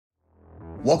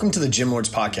Welcome to the Gym Lords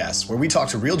Podcast, where we talk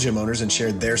to real gym owners and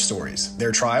share their stories,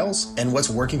 their trials, and what's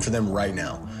working for them right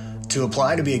now. To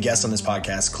apply to be a guest on this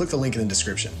podcast, click the link in the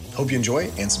description. Hope you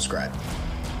enjoy and subscribe.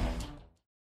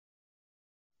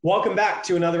 Welcome back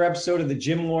to another episode of the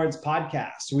Gym Lords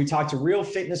Podcast, where we talk to real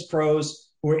fitness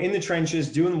pros who are in the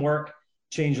trenches, doing work,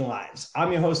 changing lives.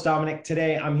 I'm your host, Dominic.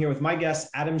 Today, I'm here with my guest,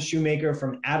 Adam Shumaker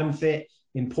from Adam Fit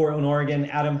in Portland, Oregon.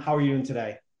 Adam, how are you doing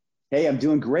today? Hey, I'm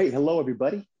doing great. Hello,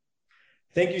 everybody.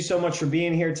 Thank you so much for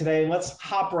being here today. Let's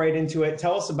hop right into it.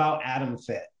 Tell us about Adam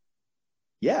Fit.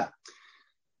 Yeah,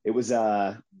 it was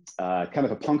kind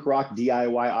of a punk rock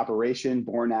DIY operation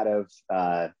born out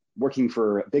of working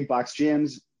for big box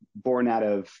gyms, born out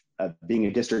of being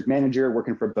a district manager,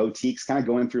 working for boutiques, kind of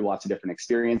going through lots of different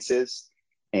experiences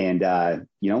and,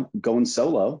 going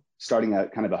solo, starting a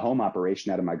kind of a home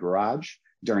operation out of my garage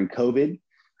during COVID.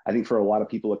 I think for a lot of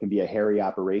people, it can be a hairy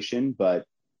operation, but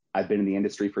I've been in the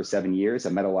industry for 7 years.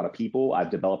 I've met a lot of people. I've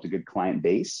developed a good client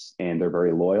base and they're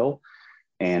very loyal.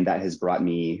 And that has brought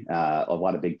me a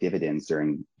lot of big dividends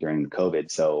during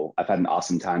COVID. So I've had an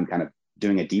awesome time kind of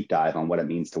doing a deep dive on what it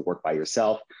means to work by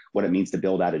yourself, what it means to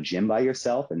build out a gym by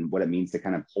yourself, and what it means to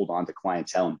kind of hold on to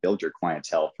clientele and build your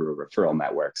clientele through a referral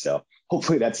network. So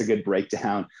hopefully that's a good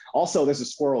breakdown. Also, there's a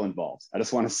squirrel involved. I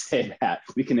just want to say that.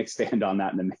 We can expand on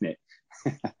that in a minute.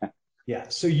 Yeah.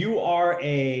 So you are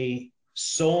a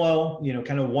solo,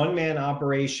 kind of one-man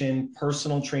operation,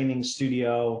 personal training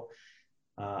studio,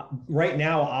 right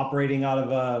now operating out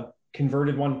of a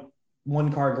converted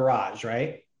one-car garage,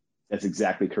 right? That's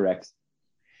exactly correct.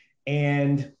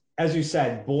 And as you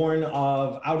said,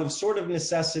 out of sort of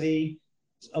necessity,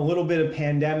 a little bit of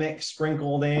pandemic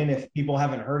sprinkled in. If people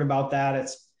haven't heard about that,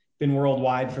 it's been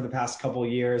worldwide for the past couple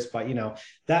of years, but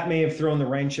that may have thrown the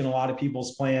wrench in a lot of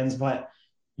people's plans. But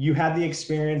you had the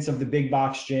experience of the big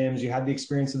box gyms, you had the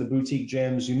experience of the boutique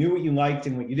gyms, you knew what you liked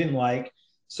and what you didn't like.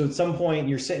 So at some point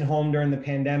you're sitting home during the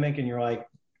pandemic and you're like,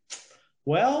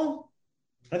 well,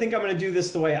 I think I'm going to do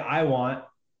this the way I want.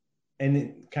 And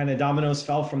it kind of dominoes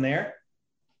fell from there.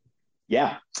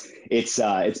 Yeah, it's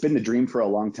been the dream for a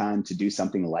long time to do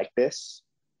something like this.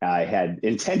 I had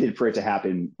intended for it to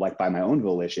happen like by my own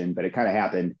volition, but it kind of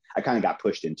happened. I kind of got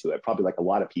pushed into it, probably like a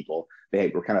lot of people. They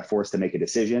were kind of forced to make a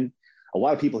decision. A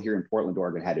lot of people here in Portland,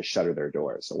 Oregon had to shutter their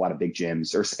doors. A lot of big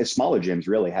gyms or smaller gyms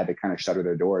really had to kind of shutter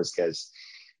their doors because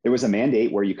there was a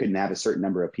mandate where you couldn't have a certain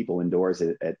number of people indoors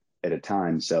at a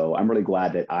time. So I'm really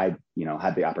glad that I,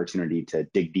 had the opportunity to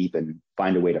dig deep and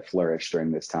find a way to flourish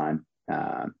during this time.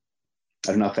 I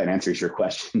don't know if that answers your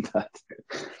question, but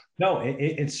no,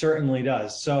 it certainly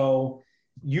does. So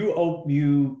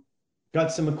you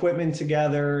got some equipment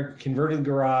together, converted the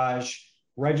garage,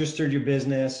 registered your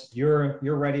business, you're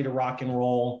ready to rock and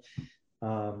roll.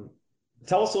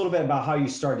 Tell us a little bit about how you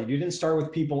started. You didn't start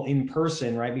with people in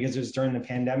person, right? Because it was during the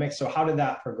pandemic. So how did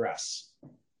that progress?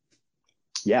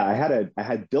 Yeah, I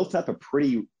had built up a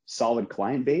pretty solid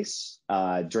client base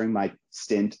during my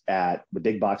stint at the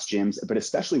big box gyms, but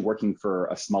especially working for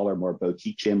a smaller, more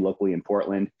boutique gym locally in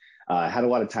Portland. I had a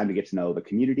lot of time to get to know the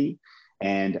community.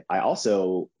 And I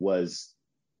also was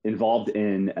involved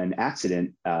in an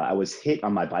accident. I was hit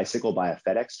on my bicycle by a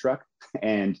FedEx truck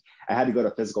and I had to go to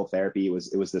physical therapy. It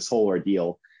was this whole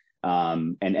ordeal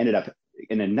and ended up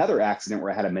in another accident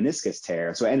where I had a meniscus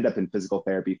tear. So I ended up in physical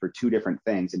therapy for 2 different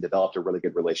things and developed a really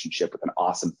good relationship with an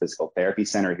awesome physical therapy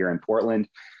center here in Portland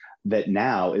that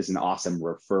now is an awesome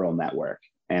referral network.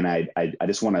 And I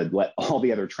just want to let all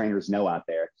the other trainers know out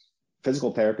there,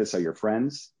 physical therapists are your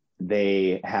friends.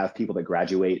 They have people that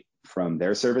graduate from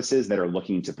their services that are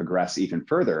looking to progress even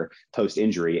further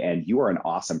post-injury, and you are an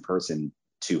awesome person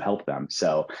to help them.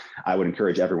 So I would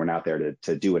encourage everyone out there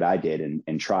to do what I did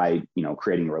and try,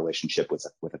 creating a relationship with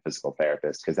a physical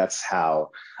therapist, because that's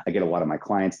how I get a lot of my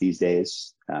clients these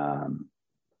days.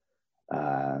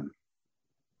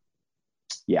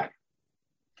 Yeah.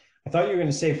 I thought you were going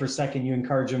to say for a second, you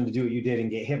encourage them to do what you did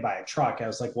and get hit by a truck. I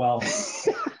was like, well,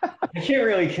 I can't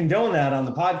really condone that on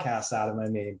the podcast, Adam. I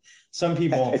mean, some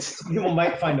people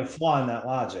might find a flaw in that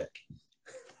logic.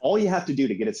 All you have to do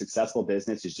to get a successful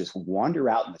business is just wander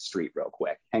out in the street real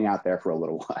quick, hang out there for a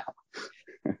little while.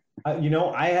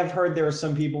 I have heard there are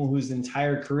some people whose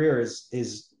entire career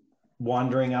is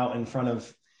wandering out in front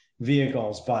of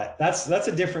vehicles, but that's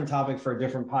a different topic for a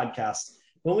different podcast.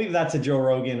 We'll leave that to Joe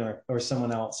Rogan or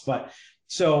someone else. But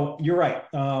so you're right.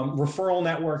 Referral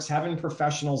networks, having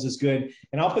professionals is good.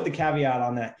 And I'll put the caveat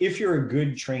on that. If you're a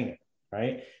good trainer,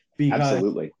 right? Because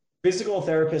absolutely. Physical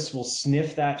therapists will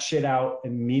sniff that shit out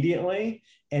immediately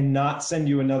and not send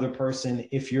you another person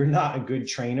if you're not a good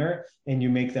trainer and you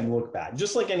make them look bad,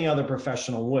 just like any other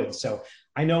professional would. So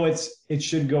I know it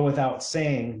should go without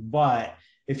saying, but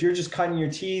if you're just cutting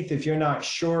your teeth, if you're not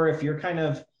sure, if you're kind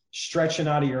of stretching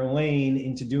out of your lane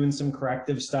into doing some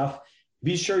corrective stuff,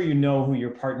 be sure you know who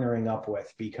you're partnering up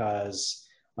with, because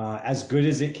as good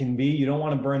as it can be, you don't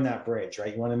want to burn that bridge,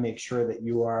 right? You want to make sure that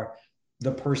you are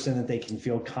the person that they can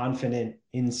feel confident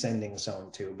in sending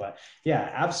someone to. But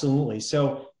yeah, absolutely.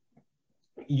 So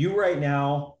you right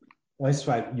now, let's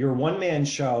fight your one-man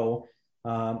show.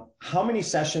 How many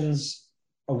sessions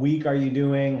a week are you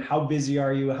doing? How busy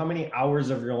are you? How many hours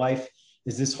of your life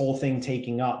is this whole thing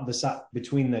taking up,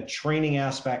 between the training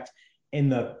aspect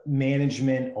and the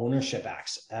management ownership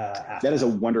aspect? That is a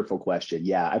wonderful question.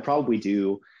 Yeah, I probably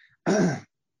do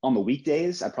on the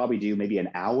weekdays, I probably do maybe an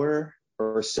hour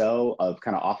or so of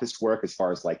kind of office work as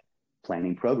far as like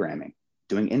planning programming,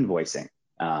 doing invoicing,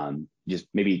 just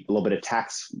maybe a little bit of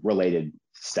tax related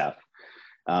stuff.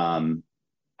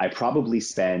 I probably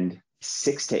spend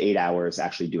 6 to 8 hours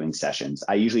actually doing sessions.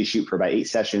 I usually shoot for about 8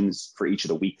 sessions for each of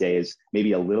the weekdays,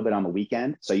 maybe a little bit on the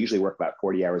weekend. So I usually work about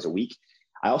 40 hours a week.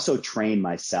 I also train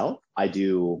myself. I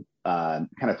do kind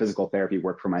of physical therapy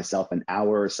work for myself an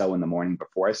hour or so in the morning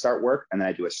before I start work. And then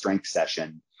I do a strength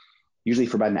session, usually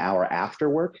for about an hour after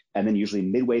work. And then usually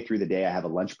midway through the day, I have a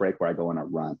lunch break where I go on a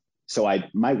run. So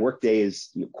my work days,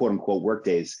 quote unquote work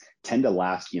days, tend to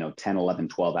last, 10, 11,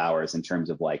 12 hours in terms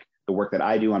of like the work that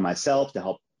I do on myself to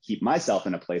help keep myself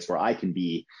in a place where I can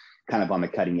be kind of on the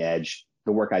cutting edge.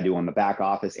 The work I do on the back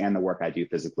office and the work I do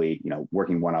physically,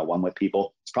 working one-on-one with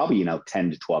people, it's probably,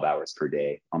 10 to 12 hours per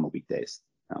day on the weekdays.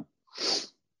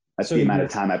 That's the amount of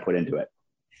time I put into it.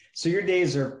 So your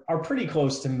days are pretty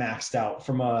close to maxed out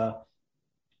from an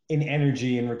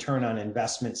energy and return on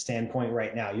investment standpoint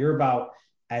right now. You're about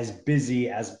as busy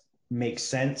as makes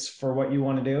sense for what you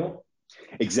want to do.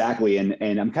 Exactly.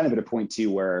 And I'm kind of at a point too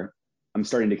where I'm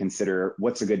starting to consider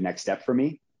what's a good next step for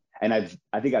me. And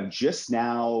I think I've just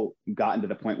now gotten to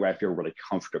the point where I feel really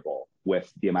comfortable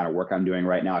with the amount of work I'm doing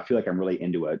right now. I feel like I'm really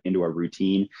into a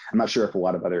routine. I'm not sure if a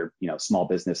lot of other, small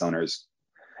business owners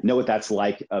know what that's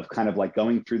like, of kind of like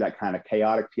going through that kind of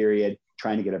chaotic period,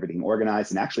 trying to get everything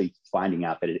organized and actually finding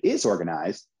out that it is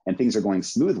organized and things are going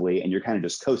smoothly and you're kind of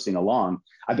just coasting along.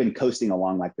 I've been coasting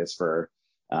along like this for,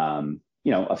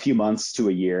 a few months to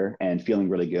a year and feeling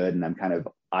really good. And I'm kind of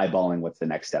eyeballing what's the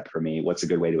next step for me. What's a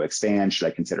good way to expand? Should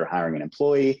I consider hiring an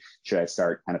employee? Should I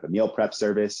start kind of a meal prep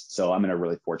service? So I'm in a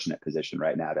really fortunate position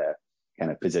right now to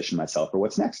kind of position myself for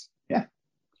what's next. Yeah.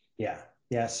 Yeah.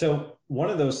 Yeah. So one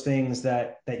of those things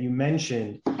that you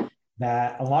mentioned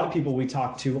that a lot of people we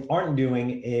talk to aren't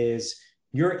doing is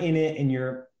you're in it and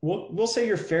we'll say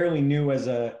you're fairly new as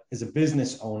a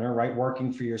business owner, right?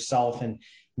 Working for yourself and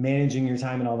managing your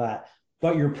time and all that,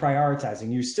 but you're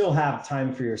prioritizing. You still have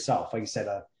time for yourself. Like you said,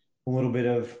 a little bit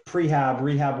of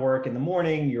rehab work in the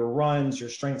morning, your runs, your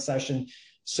strength session.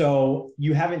 So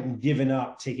you haven't given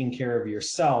up taking care of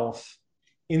yourself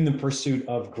in the pursuit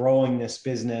of growing this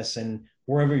business and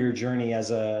wherever your journey as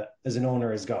an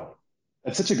owner is going.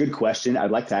 That's such a good question.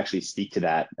 I'd like to actually speak to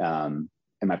that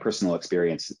in my personal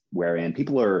experience, wherein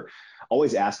people are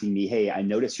always asking me, hey, I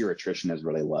notice your attrition is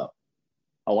really low.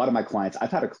 A lot of my clients, I've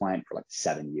had a client for like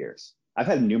 7 years. I've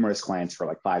had numerous clients for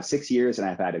like 5, 6 years, and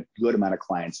I've had a good amount of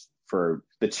clients for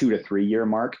the 2 to 3 year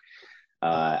mark.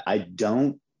 I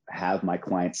don't have my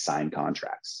clients sign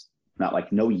contracts, not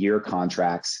like no year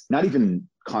contracts, not even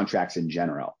contracts in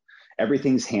general.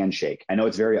 Everything's handshake. I know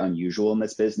it's very unusual in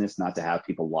this business not to have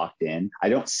people locked in. I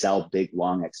don't sell big,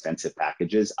 long, expensive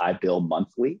packages. I bill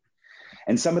monthly.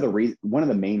 And one of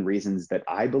the main reasons that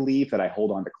I believe that I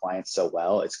hold on to clients so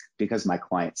well is because my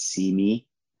clients see me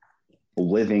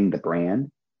living the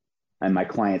brand, and my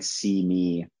clients see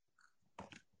me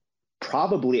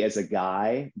probably as a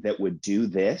guy that would do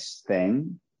this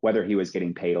thing, whether he was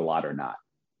getting paid a lot or not.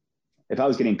 If I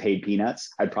was getting paid peanuts,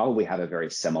 I'd probably have a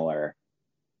very similar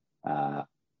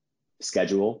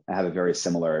schedule. I have a very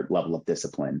similar level of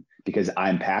discipline because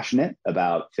I'm passionate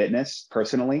about fitness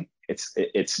personally.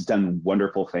 It's done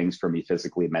wonderful things for me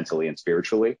physically, mentally, and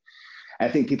spiritually. And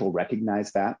I think people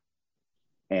recognize that.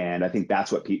 And I think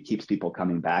that's what keeps people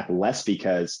coming back, less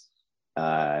because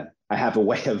I have a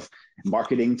way of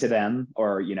marketing to them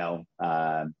or,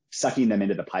 sucking them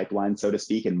into the pipeline, so to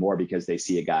speak, and more because they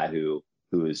see a guy who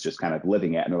is just kind of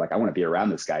living it. And they're like, I want to be around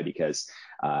this guy because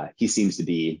he seems to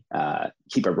be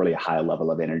keep a really high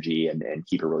level of energy and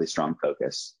keep a really strong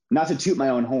focus. Not to toot my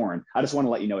own horn. I just want to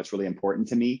let you know it's really important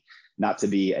to me not to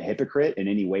be a hypocrite in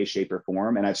any way, shape, or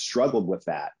form. And I've struggled with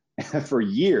that for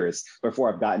years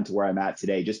before I've gotten to where I'm at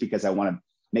today, just because I want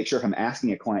make sure if I'm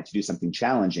asking a client to do something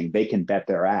challenging, they can bet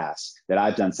their ass that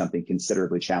I've done something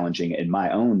considerably challenging in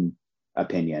my own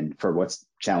opinion for what's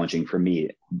challenging for me,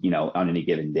 on any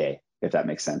given day, if that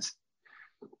makes sense.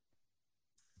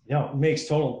 No, it makes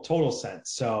total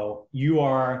sense. So you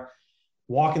are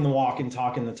walking the walk and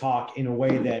talking the talk in a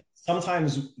way that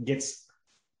sometimes gets,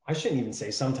 I shouldn't even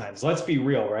say sometimes, let's be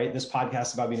real, right? This podcast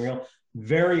is about being real.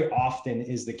 Very often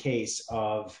is the case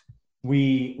of,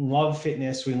 we love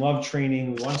fitness, we love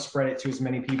training, we want to spread it to as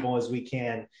many people as we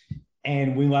can,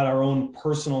 and we let our own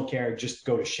personal care just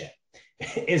go to shit,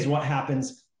 is what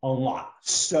happens a lot.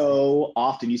 So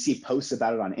often you see posts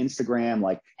about it on Instagram,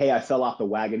 like, hey, I fell off the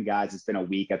wagon, guys. It's been a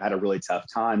week. I've had a really tough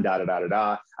time, da, da, da, da,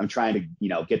 da. I'm trying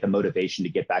to, get the motivation to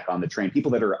get back on the train.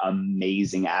 People that are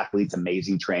amazing athletes,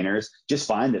 amazing trainers, just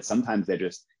find that sometimes they're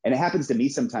just, and it happens to me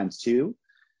sometimes too,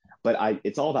 but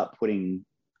it's all about putting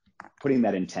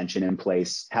that intention in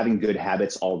place, having good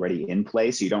habits already in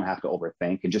place so you don't have to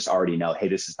overthink and just already know, hey,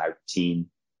 this is my routine.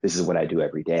 This is what I do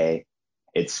every day.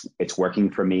 It's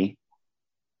working for me,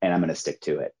 and I'm going to stick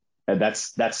to it. And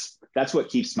that's what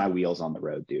keeps my wheels on the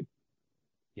road, dude.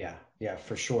 Yeah,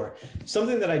 for sure.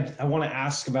 Something that I want to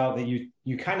ask about that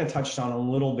you kind of touched on a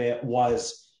little bit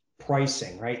was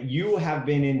pricing, right? You have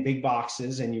been in big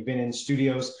boxes and you've been in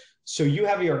studios, so you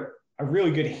have a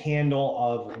really good handle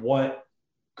of what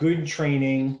good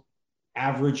training,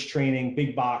 average training,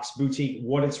 big box, boutique,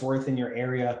 what it's worth in your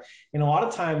area. And a lot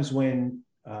of times when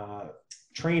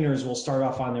trainers will start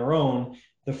off on their own,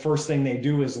 the first thing they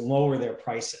do is lower their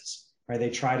prices, right? They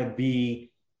try to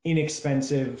be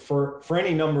inexpensive for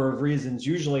any number of reasons.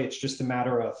 Usually it's just a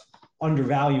matter of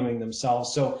undervaluing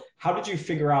themselves. So how did you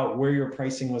figure out where your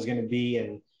pricing was going to be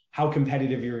and how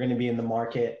competitive you're going to be in the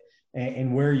market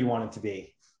and where you want it to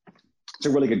be? It's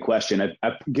a really good question.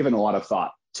 I've given a lot of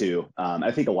thought to.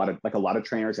 I think a lot of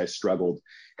trainers, I struggled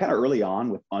kind of early on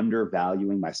with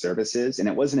undervaluing my services. And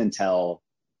it wasn't until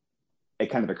it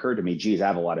kind of occurred to me, geez, I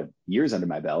have a lot of years under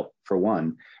my belt, for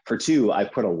one. For two, I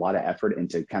put a lot of effort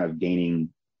into kind of gaining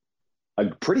a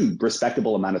pretty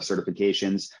respectable amount of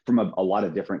certifications from a lot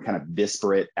of different kind of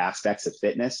disparate aspects of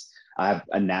fitness. I have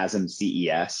a NASM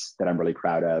CES that I'm really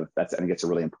proud of. I think it's a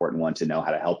really important one to know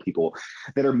how to help people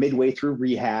that are midway through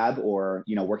rehab or,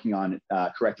 working on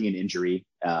correcting an injury.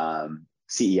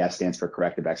 CES stands for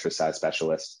Corrective Exercise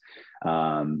Specialist.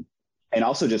 And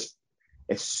also just,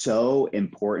 it's so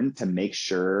important to make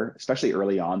sure, especially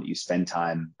early on, that you spend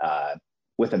time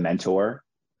with a mentor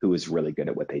who is really good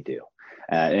at what they do.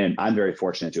 And I'm very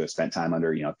fortunate to have spent time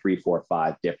under, 3, 4,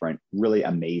 5 different really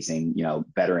amazing,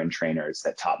 veteran trainers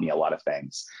that taught me a lot of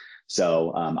things.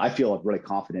 So I feel really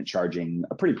confident charging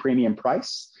a pretty premium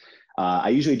price. I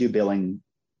usually do billing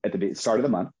at the start of the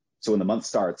month. So when the month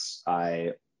starts,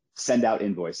 I send out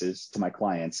invoices to my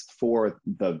clients for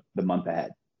the month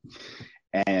ahead.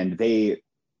 And they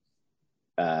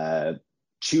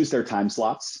choose their time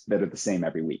slots that are the same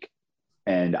every week.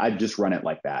 And I just run it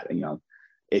like that.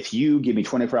 If you give me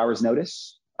 24 hours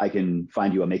notice, I can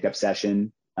find you a makeup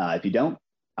session. If you don't,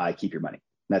 I keep your money.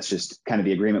 That's just kind of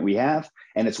the agreement we have.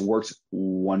 And it's worked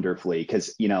wonderfully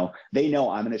because, they know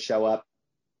I'm going to show up.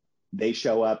 They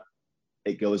show up.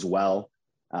 It goes well.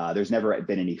 There's never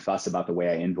been any fuss about the way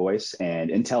I invoice. And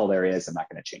until there is, I'm not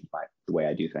going to change the way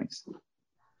I do things.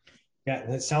 Yeah,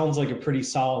 that sounds like a pretty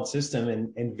solid system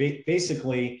and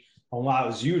basically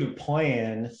allows you to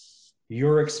plan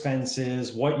your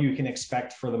expenses, what you can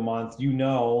expect for the month.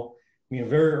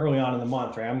 Very early on in the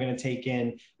month, right?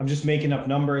 I'm just making up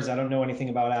numbers. I don't know anything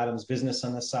about Adam's business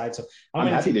on this side. So I'm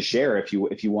happy to share if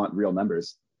you want real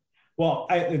numbers. Well,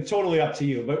 it's totally up to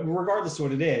you, but regardless of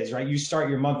what it is, right? You start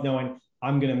your month knowing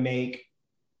I'm going to make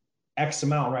X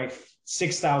amount, right?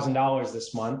 $6,000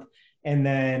 this month. And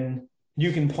then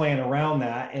you can plan around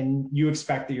that and you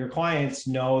expect that your clients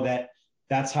know that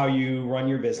that's how you run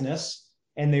your business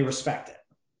and they respect it.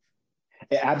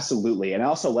 Absolutely. And I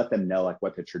also let them know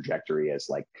what the trajectory is.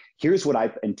 Here's what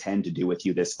I intend to do with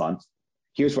you this month.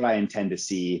 Here's what I intend to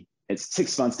see. It's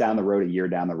 6 months down the road, a year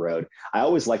down the road. I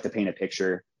always like to paint a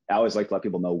picture. I always like to let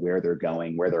people know where they're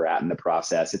going, where they're at in the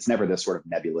process. It's never this sort of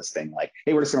nebulous thing like,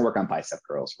 hey, we're just going to work on bicep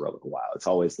curls for a little while. It's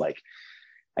always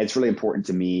it's really important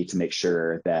to me to make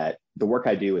sure that the work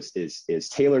I do is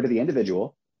tailored to the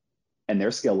individual and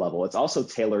their skill level. It's also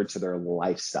tailored to their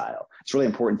lifestyle. It's really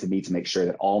important to me to make sure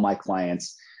that all my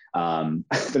clients,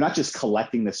 they're not just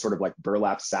collecting this sort of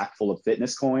burlap sack full of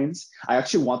fitness coins. I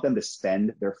actually want them to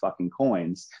spend their fucking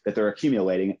coins that they're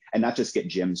accumulating and not just get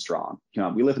gym strong.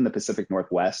 We live in the Pacific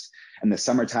Northwest. In the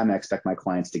summertime, I expect my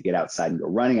clients to get outside and go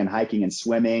running and hiking and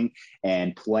swimming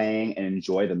and playing and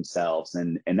enjoy themselves.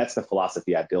 And that's the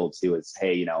philosophy I build too is,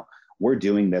 hey, we're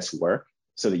doing this work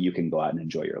so that you can go out and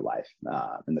enjoy your life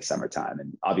in the summertime.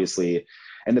 And obviously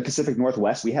in the Pacific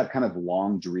Northwest, we have kind of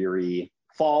long, dreary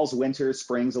falls, winters,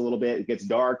 springs a little bit. It gets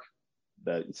dark,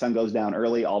 the sun goes down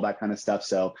early, all that kind of stuff.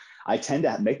 So I tend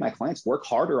to make my clients work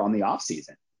harder on the off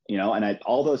season, and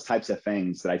all those types of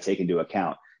things that I take into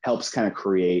account helps kind of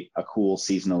create a cool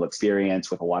seasonal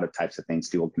experience with a lot of types of things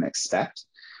people can expect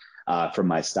from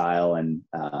my style. And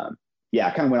I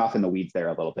kind of went off in the weeds there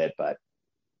a little bit, but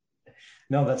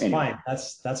no, that's anyway. Fine.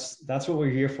 That's what we're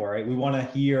here for, right? We want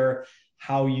to hear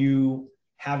how you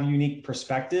have a unique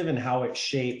perspective and how it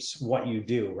shapes what you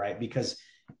do, right? Because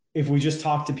if we just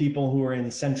talk to people who are in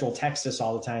Central Texas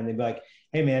all the time, they'd be like,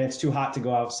 hey man, it's too hot to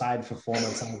go outside for 4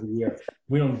 months out of the year.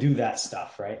 We don't do that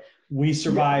stuff, right? We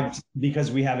survived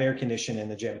because we have air conditioning in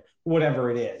the gym, whatever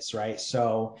it is, right?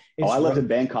 So I lived in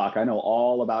Bangkok. I know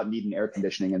all about needing air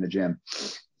conditioning in the gym.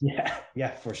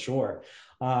 Yeah, for sure.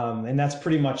 And that's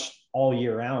pretty much all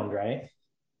year round, right?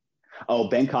 Oh,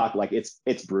 Bangkok, like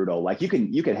it's brutal. Like you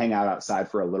can hang out outside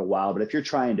for a little while, but if you're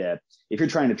trying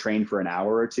to train for an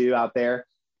hour or two out there,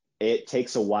 it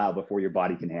takes a while before your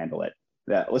body can handle it.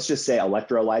 Let's just say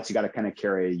electrolytes, you got to kind of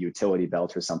carry a utility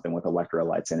belt or something with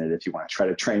electrolytes in it if you want to try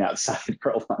to train outside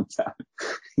for a long time.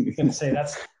 I was gonna say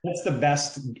that's the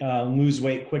best lose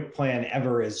weight quick plan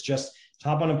ever, is just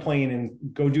hop on a plane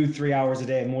and go do 3 hours a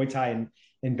day of Muay Thai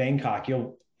in Bangkok.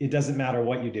 It doesn't matter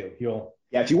what you do.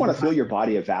 If you want to feel your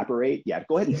body evaporate,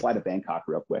 go ahead and fly to Bangkok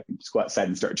real quick and just go outside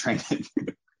and start training.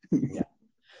 Yeah.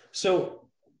 So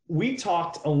we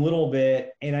talked a little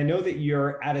bit, and I know that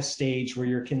you're at a stage where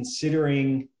you're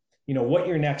considering, what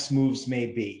your next moves may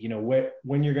be,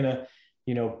 when you're going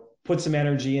to, put some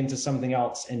energy into something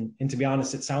else. And to be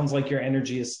honest, it sounds like your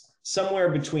energy is somewhere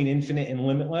between infinite and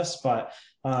limitless, but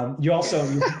you also,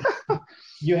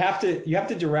 you have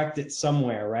to direct it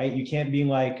somewhere, right? You can't be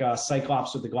like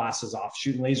Cyclops with the glasses off,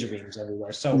 shooting laser beams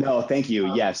everywhere. So no, thank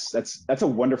you. Yes, that's a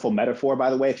wonderful metaphor,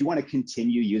 by the way. If you want to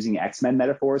continue using X-Men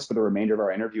metaphors for the remainder of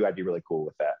our interview, I'd be really cool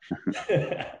with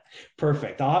that.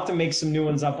 Perfect. I'll have to make some new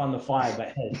ones up on the fly,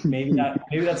 but hey, maybe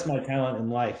that's my talent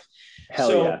in life.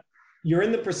 Hell yeah. You're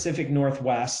in the Pacific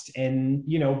Northwest, and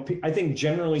I think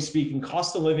generally speaking,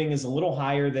 cost of living is a little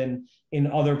higher than in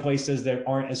other places that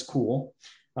aren't as cool.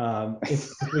 If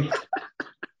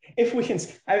we can,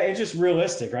 it's just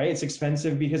realistic, right? It's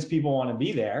expensive because people want to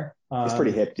be there. It's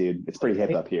pretty hip, dude. It's pretty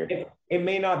hip up here. It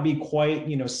may not be quite,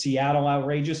 Seattle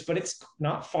outrageous, but it's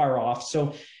not far off.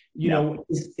 So,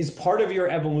 is part of your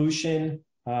evolution,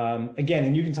 again,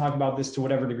 and you can talk about this to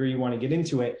whatever degree you want to get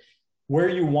into it, where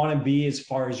you want to be as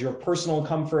far as your personal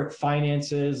comfort,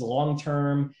 finances,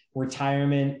 long-term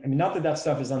retirement. I mean, not that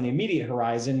stuff is on the immediate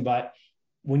horizon, but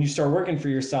when you start working for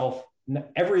yourself,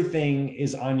 everything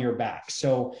is on your back.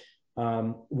 So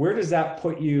where does that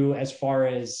put you as far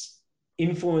as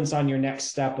influence on your next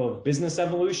step of business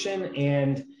evolution?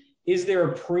 And is there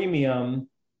a premium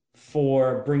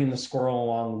for bringing the squirrel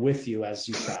along with you as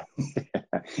you travel?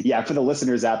 Yeah, for the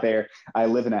listeners out there, I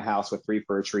live in a house with 3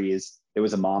 fir trees. There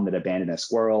was a mom that abandoned a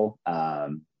squirrel.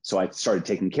 So I started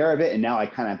taking care of it. And now I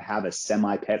kind of have a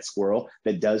semi-pet squirrel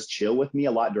that does chill with me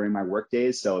a lot during my work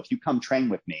days. So if you come train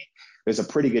with me, there's a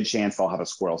pretty good chance I'll have a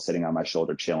squirrel sitting on my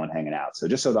shoulder, chilling, hanging out. So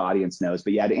just so the audience knows.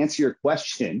 But to answer your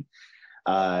question,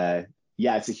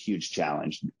 it's a huge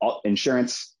challenge.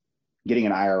 Insurance, getting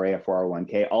an IRA, a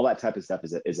 401k, all that type of stuff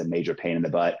is a major pain in the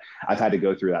butt. I've had to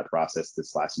go through that process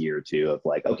this last year or two of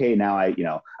like, okay, now I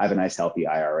have a nice healthy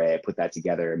IRA. I put that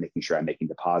together, making sure I'm making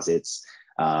deposits.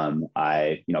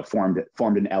 I formed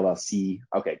an LLC.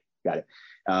 Okay, got it.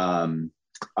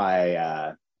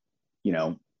 I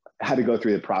had to go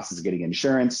through the process of getting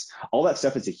insurance. All that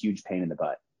stuff is a huge pain in the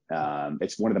butt.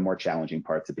 It's one of the more challenging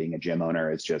parts of being a gym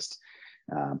owner, is just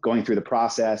going through the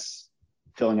process,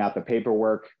 filling out the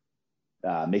paperwork,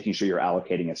 making sure you're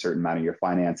allocating a certain amount of your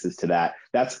finances to that.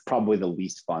 That's probably the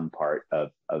least fun part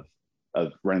of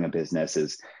running a business.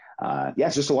 Is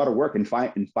it's just a lot of work and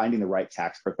finding the right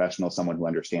tax professional, someone who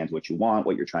understands what you want,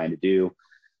 what you're trying to do.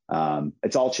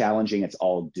 It's all challenging. It's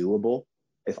all doable.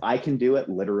 If I can do it,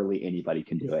 literally anybody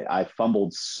can do it. I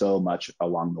fumbled so much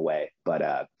along the way, but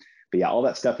all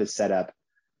that stuff is set up.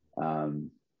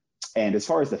 And as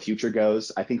far as the future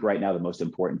goes, I think right now the most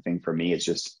important thing for me is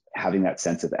just having that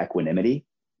sense of equanimity.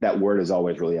 That word is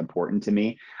always really important to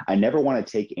me. I never want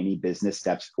to take any business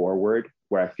steps forward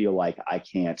where I feel like I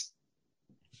can't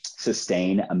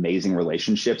sustain amazing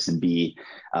relationships and be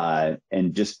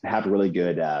and just have really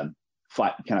good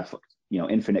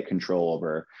infinite control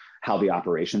over how the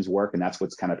operations work. And that's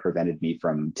what's kind of prevented me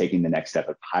from taking the next step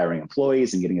of hiring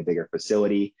employees and getting a bigger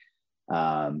facility.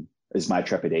 is my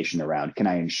trepidation around, can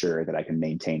I ensure that I can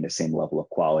maintain the same level of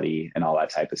quality and all that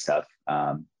type of stuff.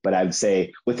 But I would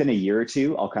say within a year or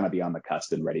two, I'll kind of be on the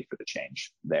cusp and ready for the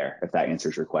change there, if that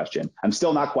answers your question. I'm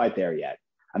still not quite there yet.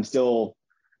 I'm still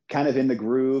kind of in the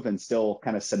groove and still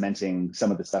kind of cementing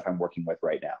some of the stuff I'm working with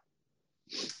right now.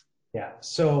 Yeah,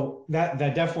 so that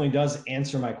definitely does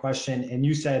answer my question. And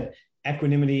you said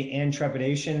equanimity and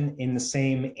trepidation in the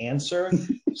same answer.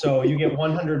 So you get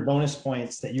 100 bonus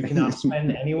points that you cannot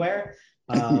spend anywhere.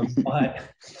 But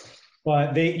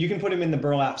you can put them in the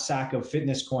burlap sack of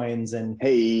fitness coins, and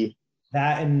hey,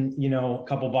 that and a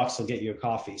couple bucks will get you a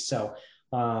coffee. So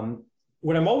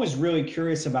what I'm always really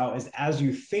curious about is, as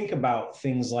you think about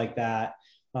things like that,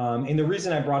 and the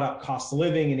reason I brought up cost of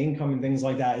living and income and things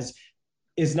like that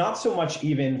is not so much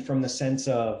even from the sense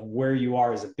of where you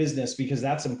are as a business, because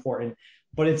that's important,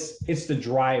 but it's the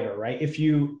driver, right? If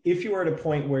you are at a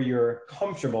point where you're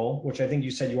comfortable, which I think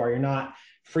you said you are, you're not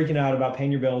freaking out about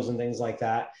paying your bills and things like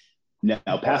that. No,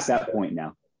 past that point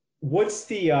now. What's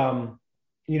the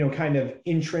kind of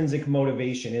intrinsic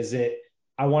motivation? Is it,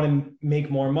 I want to make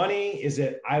more money? Is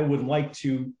it, I would like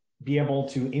to be able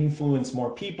to influence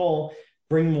more people,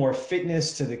 bring more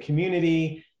fitness to the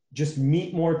community, just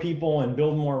meet more people and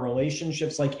build more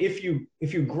relationships? Like if you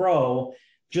grow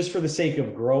just for the sake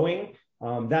of growing,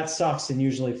 that sucks and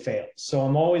usually fails. So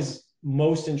I'm always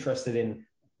most interested in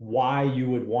why you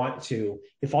would want to,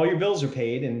 if all your bills are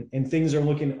paid and things are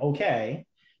looking okay,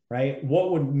 right? What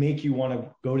would make you want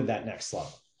to go to that next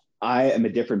level? I am a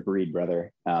different breed,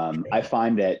 brother. I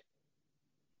find that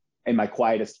in my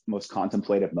quietest, most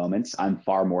contemplative moments, I'm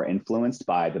far more influenced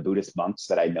by the Buddhist monks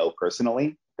that I know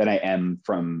personally than I am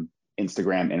from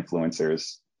Instagram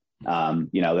influencers,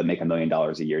 that make $1 million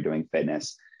a year doing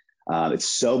fitness. It's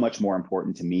so much more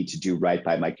important to me to do right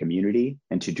by my community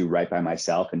and to do right by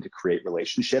myself and to create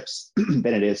relationships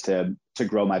than it is to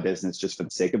grow my business just for the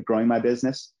sake of growing my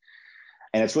business.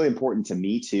 And it's really important to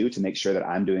me too, to make sure that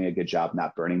I'm doing a good job,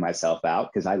 not burning myself out,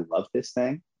 because I love this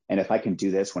thing. And if I can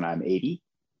do this when I'm 80,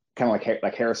 kind of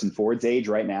like Harrison Ford's age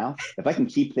right now, if I can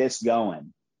keep this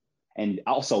going and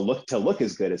also look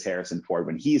as good as Harrison Ford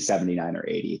when he's 79 or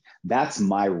 80, that's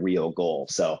my real goal.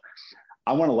 So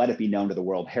I want to let it be known to the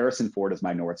world, Harrison Ford is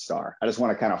my North Star. I just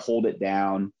want to kind of hold it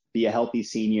down, be a healthy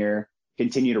senior,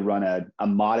 continue to run a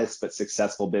modest but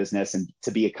successful business, and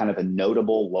to be a kind of a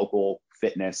notable local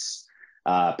fitness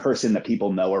person that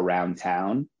people know around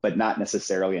town, but not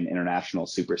necessarily an international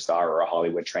superstar or a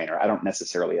Hollywood trainer. I don't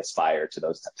necessarily aspire to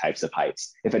those types of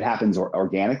heights. If it happens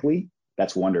organically,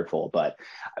 that's wonderful. But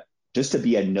just to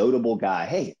be a notable guy,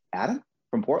 hey, Adam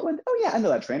from Portland? Oh yeah, I know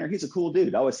that trainer. He's a cool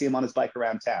dude. I always see him on his bike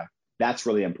around town. That's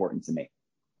really important to me.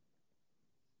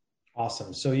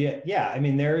 Awesome. So yeah. I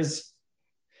mean,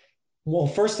 well,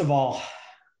 first of all,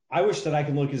 I wish that I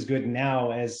could look as good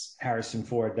now as Harrison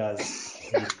Ford does.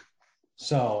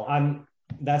 So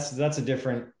that's a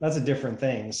different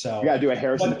thing. So you got to do a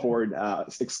Harrison Ford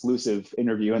exclusive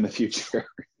interview in the future.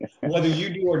 Whether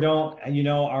you do or don't,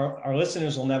 our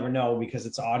listeners will never know because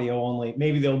it's audio only.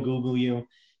 Maybe they'll Google you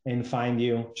and find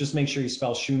you. Just make sure you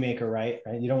spell Shumaker right?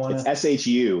 You don't want to. It's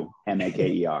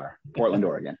SHUMAKER, Portland,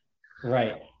 Oregon.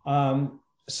 Right.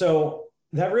 So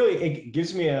that really, it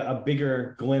gives me a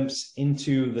bigger glimpse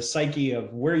into the psyche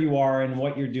of where you are and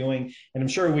what you're doing. And I'm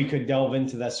sure we could delve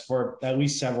into this for at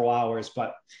least several hours,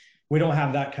 but we don't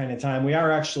have that kind of time. We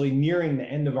are actually nearing the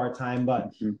end of our time, but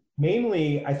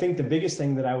mainly, I think the biggest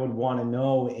thing that I would want to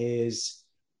know is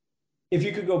if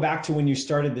you could go back to when you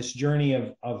started this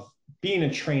journey of being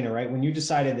a trainer, right? When you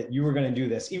decided that you were going to do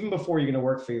this, even before you're going to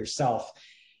work for yourself,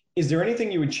 is there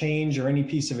anything you would change or any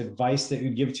piece of advice that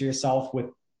you'd give to yourself with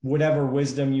whatever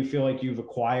wisdom you feel like you've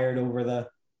acquired over the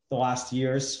last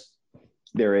years?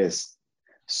 There is.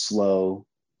 Slow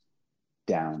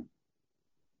down.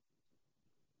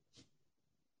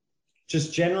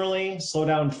 Just generally slow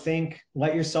down, think,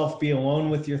 let yourself be alone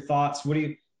with your thoughts. What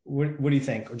do you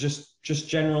think? Or just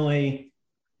generally?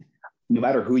 No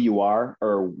matter who you are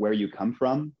or where you come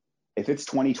from, if it's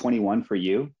 2021 for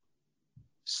you,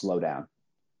 slow down.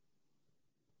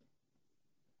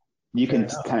 You can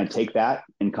kind of take that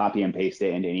and copy and paste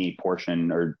it into any portion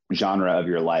or genre of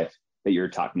your life that you're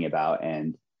talking about.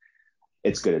 And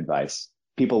it's good advice.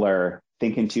 People are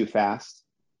thinking too fast.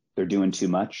 They're doing too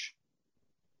much.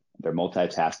 They're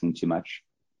multitasking too much.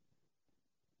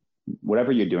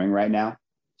 Whatever you're doing right now,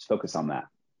 just focus on that.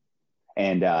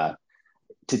 And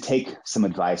to take some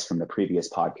advice from the previous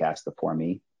podcast before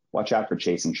me, watch out for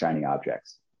chasing shiny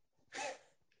objects.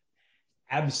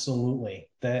 Absolutely.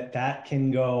 That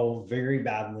can go very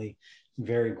badly,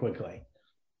 very quickly.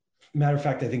 Matter of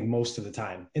fact, I think most of the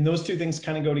time. And those two things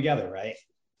kind of go together, right?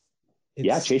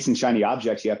 chasing shiny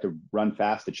objects, you have to run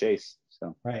fast to chase.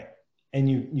 So right. And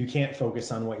you can't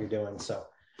focus on what you're doing. So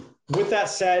with that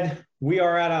said, we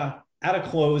are at a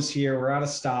close here. We're at a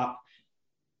stop.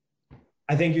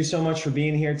 I thank you so much for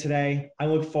being here today. I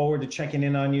look forward to checking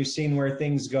in on you, seeing where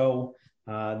things go,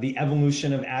 the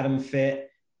evolution of Adam Fit.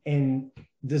 And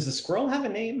does the squirrel have a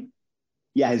name?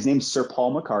 Yeah, his name's Sir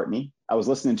Paul McCartney. I was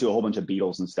listening to a whole bunch of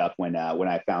Beatles and stuff when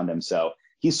I found him. So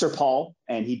he's Sir Paul,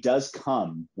 and he does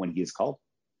come when he is called.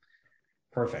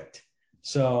 Perfect.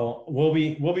 So we'll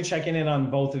be checking in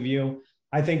on both of you.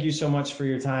 I thank you so much for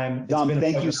your time. Dom,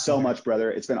 thank you so much,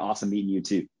 brother. It's been awesome meeting you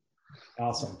too.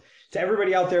 Awesome. To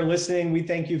everybody out there listening, we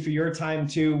thank you for your time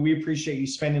too. We appreciate you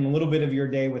spending a little bit of your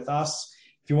day with us.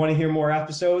 If you want to hear more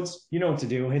episodes, you know what to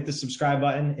do. Hit the subscribe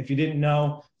button. If you didn't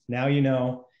know, now you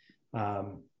know.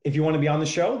 If you want to be on the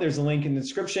show, there's a link in the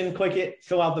description. Click it,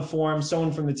 fill out the form.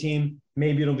 Someone from the team,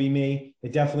 maybe it'll be me.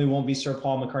 It definitely won't be Sir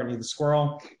Paul McCartney the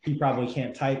squirrel. He probably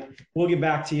can't type. We'll get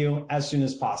back to you as soon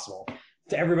as possible.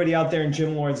 To everybody out there in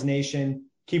Gym Lords Nation,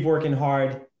 keep working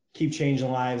hard, keep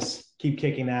changing lives, keep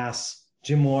kicking ass.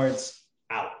 Gym Lords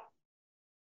out.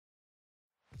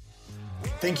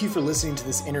 Thank you for listening to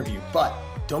this interview, but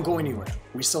don't go anywhere.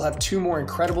 We still have 2 more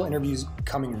incredible interviews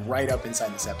coming right up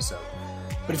inside this episode.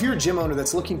 But if you're a gym owner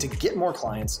that's looking to get more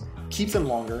clients, keep them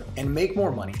longer, and make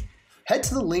more money, head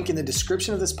to the link in the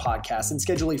description of this podcast and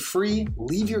schedule a free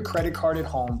leave your credit card at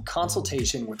home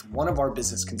consultation with one of our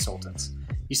business consultants.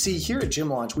 You see, here at Gym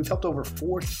Launch, we've helped over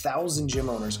 4,000 gym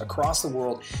owners across the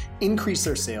world increase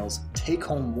their sales, take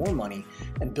home more money,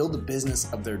 and build the business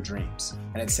of their dreams.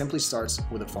 And it simply starts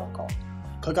with a phone call.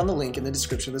 Click on the link in the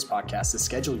description of this podcast to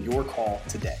schedule your call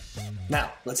today.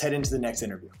 Now, let's head into the next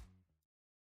interview.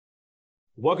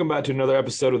 Welcome back to another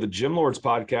episode of the Gym Lords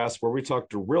podcast, where we talk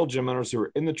to real gym owners who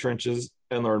are in the trenches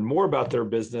and learn more about their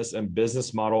business and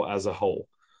business model as a whole.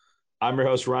 I'm your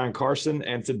host, Ryan Carson,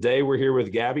 and today we're here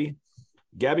with Gabby.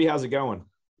 Gabby, how's it going?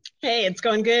 Hey, it's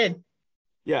going good.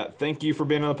 Yeah, thank you for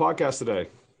being on the podcast today.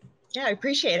 Yeah, I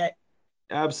appreciate it.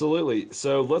 Absolutely.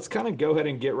 So let's kind of go ahead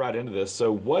and get right into this.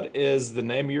 So what is the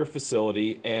name of your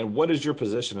facility and what is your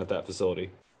position at that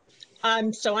facility?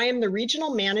 So I am the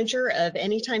regional manager of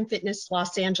Anytime Fitness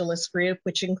Los Angeles Group,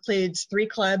 which includes 3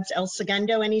 clubs: El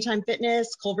Segundo Anytime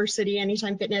Fitness, Culver City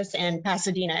Anytime Fitness, and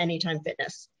Pasadena Anytime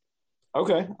Fitness.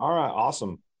 Okay. All right.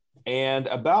 Awesome. And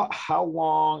about how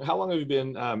long have you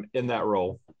been in that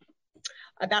role?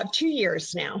 About 2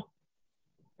 years now.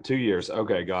 2 years.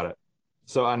 Okay. Got it.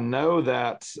 So I know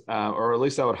that, or at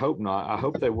least I would hope not. I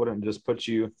hope they wouldn't just put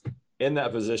you in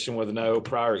that position with no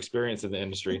prior experience in the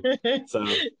industry. So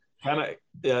kind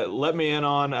of let me in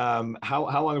on how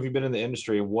long have you been in the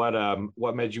industry and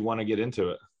what made you want to get into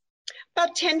it?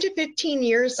 About 10 to 15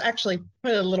 years, actually,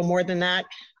 probably a little more than that.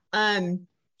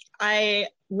 I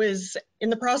was in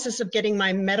the process of getting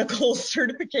my medical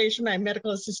certification, my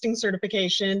medical assisting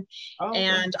certification,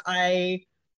 and I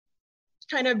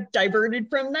kind of diverted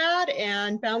from that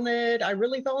and found that I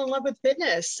really fell in love with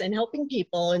fitness and helping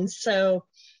people. And so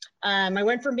I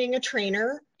went from being a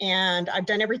trainer, and I've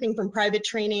done everything from private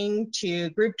training to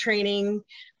group training.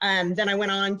 Then I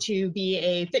went on to be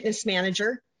a fitness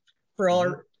manager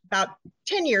for about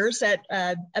 10 years at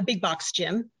a big box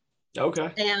gym.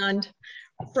 Okay. And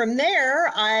from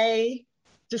there, I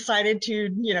decided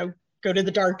to, go to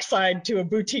the dark side to a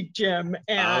boutique gym.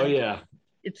 And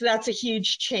that's a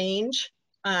huge change,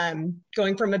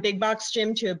 going from a big box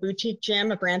gym to a boutique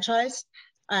gym, a franchise.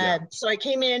 So I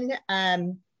came in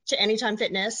to Anytime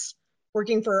Fitness,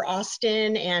 working for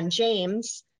Austin and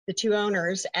James, the 2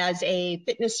 owners, as a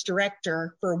fitness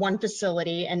director for one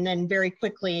facility, and then very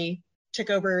quickly took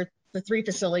over the 3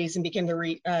 facilities and became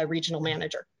the regional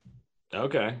manager.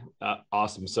 Okay.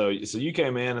 Awesome. So you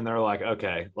came in and they're like,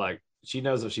 okay, like she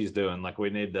knows what she's doing. Like we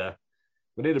need to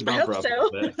bump her up a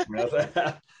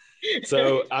bit.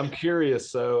 So I'm curious.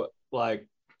 So I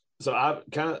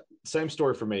kind of same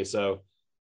story for me.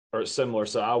 Or similar.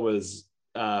 So I was,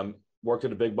 worked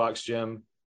at a big box gym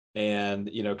and,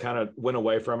 kind of went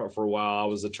away from it for a while. I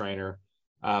was a trainer,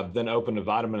 then opened a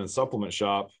vitamin and supplement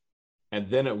shop. And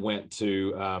then it went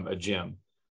to a gym.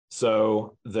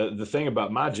 So the thing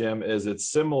about my gym is it's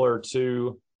similar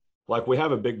to, like, we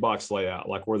have a big box layout,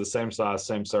 like we're the same size,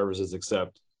 same services,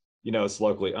 except, it's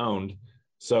locally owned.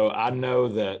 So I know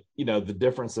that, the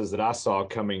differences that I saw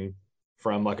coming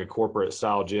from like a corporate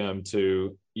style gym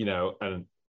to,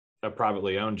 a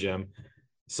privately owned gym.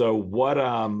 So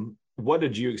what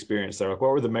did you experience there? Like,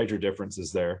 what were the major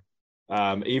differences there?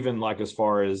 Even like, as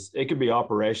far as it could be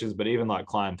operations, but even like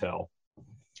clientele.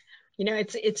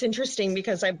 It's interesting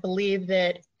because I believe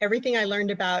that everything I learned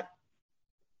about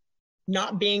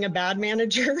not being a bad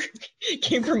manager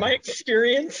came from my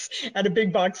experience at a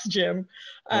big box gym.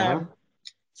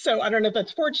 So I don't know if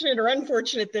that's fortunate or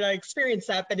unfortunate that I experienced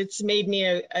that, but it's made me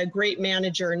a great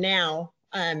manager now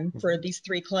for these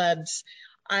 3 clubs.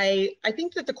 I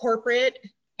think that the corporate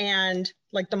and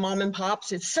like the mom and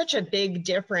pops, it's such a big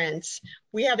difference.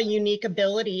 We have a unique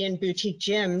ability in boutique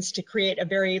gyms to create a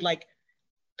very like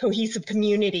cohesive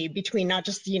community between not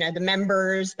just, you know, the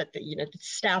members, but the, you know, the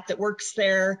staff that works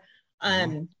there.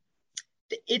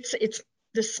 It's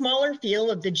the smaller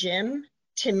feel of the gym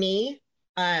to me.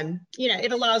 You know,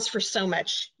 it allows for so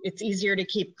much. It's easier to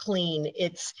keep clean.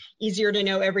 It's easier to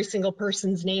know every single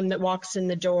person's name that walks in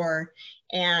the door.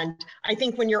 And I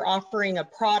think when you're offering a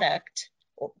product,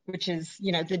 which is,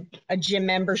 you know, a gym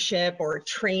membership or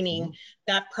training,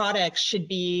 that product should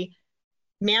be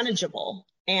manageable.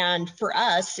 And for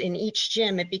us in each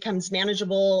gym, it becomes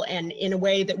manageable and in a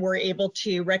way that we're able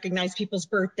to recognize people's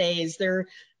birthdays, their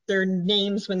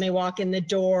names when they walk in the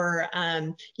door,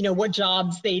 you know, what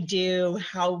jobs they do,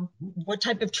 what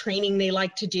type of training they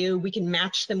like to do. We can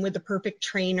match them with the perfect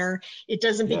trainer. It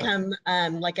doesn't become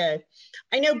like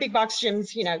I know big box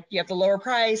gyms, you know, you have the lower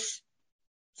price,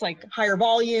 it's like higher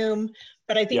volume,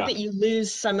 but I think that you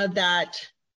lose some of that,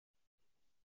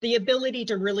 the ability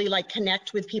to really like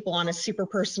connect with people on a super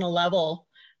personal level.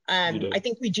 I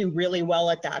think we do really well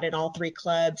at that in all 3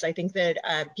 clubs. I think that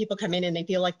people come in and they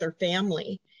feel like they're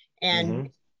family. And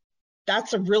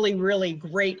that's a really, really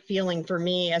great feeling for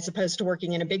me, as opposed to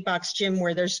working in a big box gym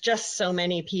where there's just so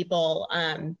many people.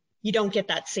 You don't get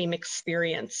that same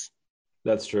experience.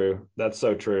 That's true. That's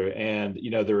so true. And, you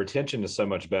know, the retention is so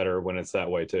much better when it's that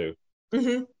way too.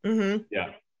 Yeah.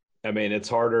 I mean, it's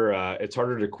harder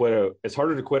to quit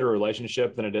a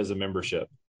relationship than it is a membership.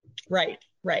 Right.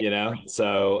 You know,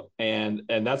 so, and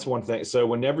that's one thing. So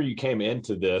whenever you came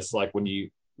into this, like when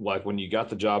you got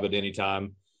the job at any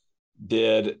time,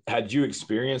 had you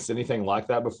experienced anything like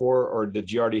that before, or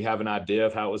did you already have an idea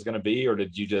of how it was going to be, or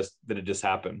did it just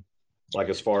happen, like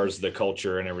as far as the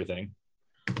culture and everything?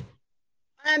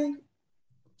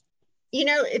 You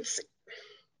know,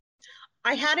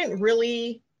 I had an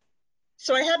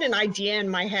idea in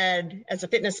my head as a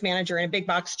fitness manager in a big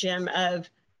box gym of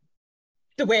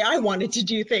the way I wanted to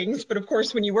do things. But of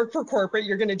course, when you work for corporate,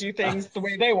 you're going to do things the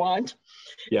way they want.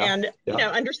 You know,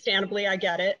 understandably, I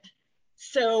get it.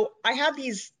 So I have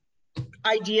these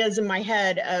ideas in my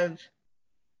head of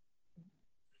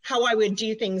how I would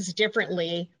do things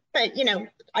differently, but, you know,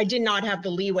 I did not have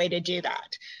the leeway to do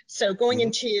that. So going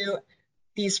into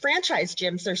these franchise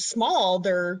gyms, they're small,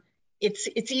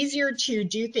 it's easier to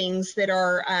do things that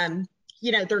are,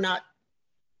 you know,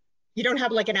 you don't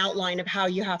have like an outline of how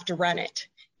you have to run it.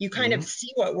 You kind of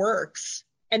see what works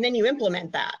and then you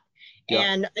implement that.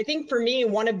 And I think for me,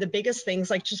 one of the biggest things,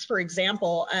 like just for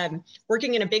example,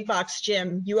 working in a big box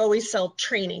gym, you always sell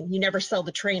training. You never sell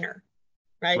the trainer,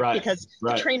 right? Because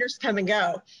the trainers come and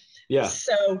go.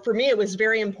 So for me, it was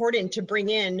very important to bring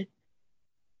in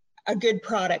a good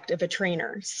product of a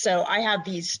trainer. So I have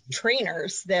these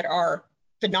trainers that are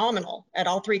phenomenal at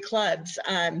all 3 clubs.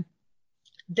 And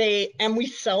we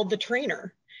sell the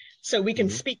trainer. So we can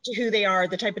speak to who they are,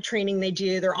 the type of training they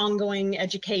do, their ongoing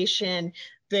education,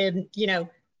 the, you know,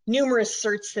 numerous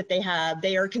certs that they have.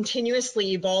 They are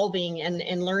continuously evolving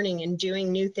and learning and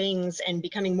doing new things and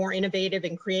becoming more innovative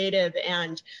and creative.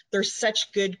 And they're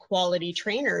such good quality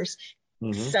trainers.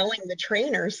 Selling the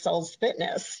trainers sells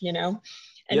fitness, you know?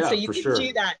 And so you can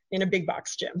do that in a big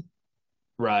box gym.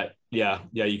 Right. Yeah,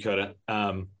 you couldn't.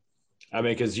 I mean,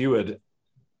 because you would,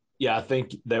 I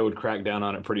think they would crack down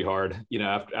on it pretty hard, you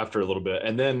know, after a little bit.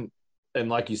 And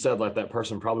like you said, like that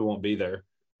person probably won't be there,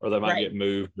 or they might get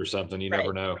moved or something. You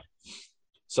never know.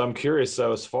 So I'm curious.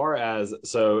 So as far as,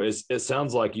 it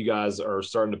sounds like you guys are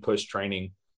starting to push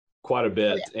training quite a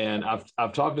bit. And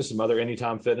I've talked to some other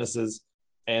Anytime Fitnesses,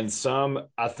 and some,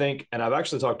 I think, and I've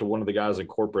actually talked to one of the guys in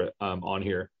corporate on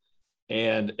here,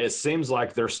 and it seems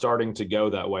like they're starting to go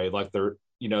that way. Like they're,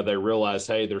 you know, they realize,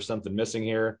 hey, there's something missing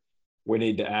here. We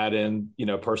need to add in, you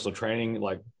know, personal training,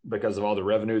 like because of all the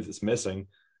revenue that's missing.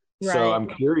 So I'm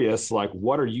curious, like,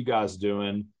 what are you guys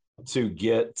doing to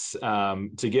get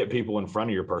people in front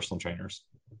of your personal trainers?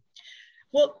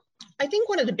 Well, I think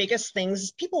one of the biggest things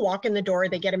is people walk in the door,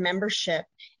 they get a membership.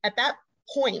 At that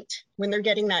point, when they're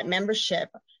getting that membership,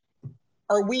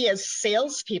 are we as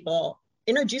salespeople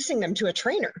introducing them to a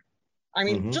trainer? I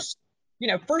mean, just, you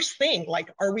know, first thing,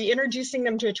 like, are we introducing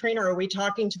them to a trainer? Are we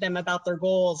talking to them about their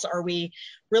goals? Are we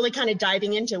really kind of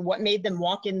diving into what made them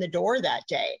walk in the door that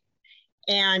day?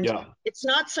 And it's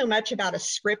not so much about a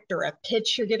script or a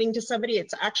pitch you're giving to somebody.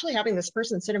 It's actually having this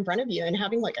person sit in front of you and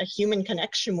having like a human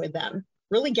connection with them.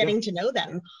 really getting to know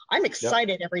them. I'm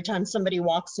excited every time somebody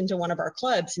walks into one of our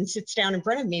clubs and sits down in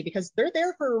front of me, because they're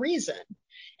there for a reason.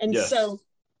 And so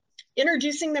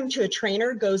introducing them to a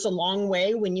trainer goes a long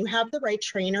way. When you have the right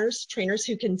trainers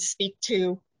who can speak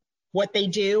to what they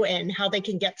do and how they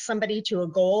can get somebody to a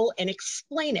goal and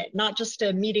explain it, not just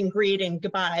a meet and greet and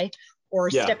goodbye, or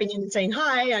stepping in and saying,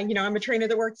 hi, I'm a trainer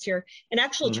that works here. An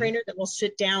actual trainer that will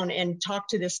sit down and talk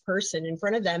to this person in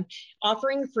front of them,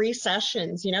 offering free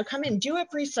sessions, come and do a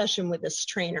free session with this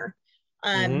trainer.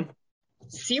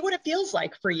 See what it feels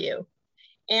like for you.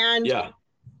 And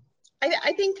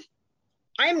I think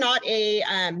I'm not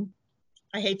I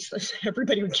hate this,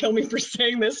 everybody would kill me for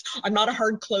saying this, I'm not a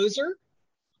hard closer.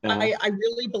 I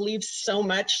really believe so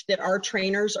much that our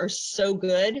trainers are so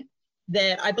good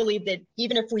that I believe that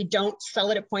even if we don't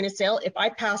sell it at point of sale, if I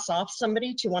pass off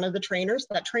somebody to one of the trainers,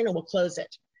 that trainer will close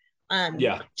it.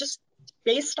 Just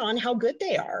based on how good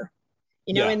they are,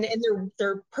 and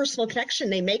their personal connection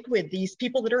they make with these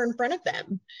people that are in front of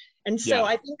them. And so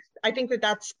I think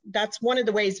that that's one of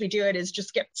the ways we do it, is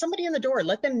just get somebody in the door,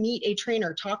 let them meet a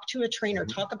trainer, talk to a trainer,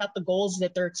 talk about the goals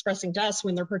that they're expressing to us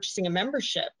when they're purchasing a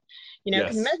membership.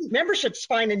 Membership's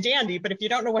fine and dandy, but if you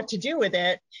don't know what to do with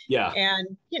it,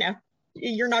 and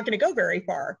you're not going to go very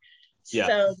far.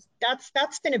 So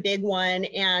that's been a big one.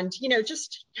 And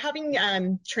just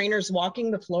having trainers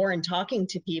walking the floor and talking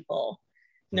to people.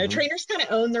 Trainers kind of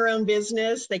own their own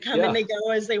business. They come and they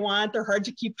go as they want. They're hard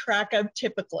to keep track of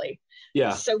typically.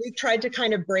 So we've tried to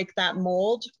kind of break that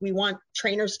mold. We want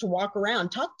trainers to walk around,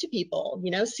 talk to people,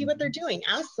 see what they're doing.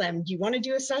 Ask them, do you want to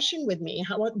do a session with me?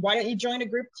 Why don't you join a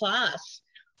group class?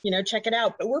 Check it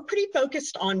out. But we're pretty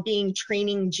focused on being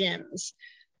training gyms.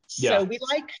 So we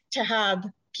like to have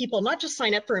people not just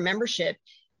sign up for a membership,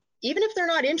 even if they're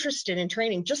not interested in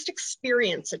training, just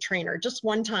experience a trainer just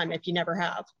one time if you never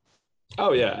have.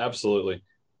 Oh yeah, absolutely.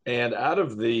 And out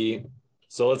of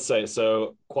let's say,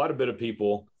 quite a bit of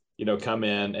people, come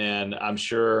in, and I'm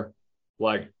sure,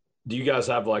 do you guys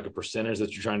have a percentage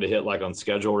that you're trying to hit on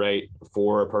schedule rate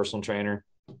for a personal trainer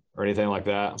or anything like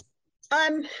that?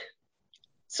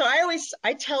 So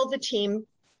I tell the team,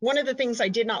 one of the things I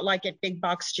did not like at big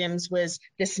box gyms was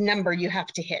this number you have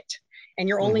to hit, and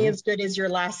you're only as good as your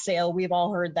last sale. We've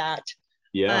all heard that.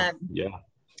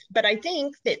 But I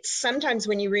think that sometimes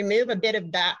when you remove a bit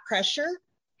of that pressure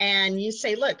and you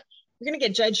say, look, we're going to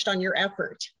get judged on your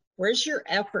effort. Where's your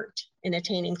effort in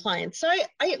attaining clients? So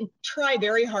I try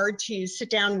very hard to sit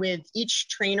down with each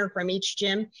trainer from each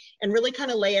gym and really kind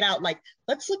of lay it out.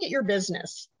 Let's look at your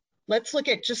business. Let's look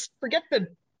at, just forget the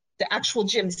actual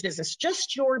gym's business,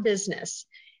 just your business.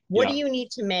 What do you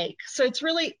need to make? So it's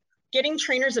really getting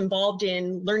trainers involved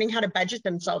in learning how to budget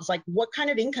themselves. What kind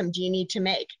of income do you need to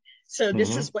make? So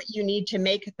this is what you need to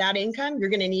make that income. You're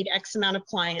going to need X amount of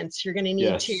clients. You're going to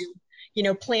need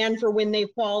to, plan for when they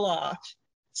fall off.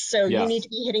 So you need to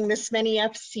be hitting this many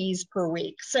FCs per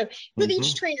week. So with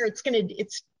each trainer,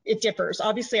 it differs.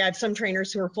 Obviously, I have some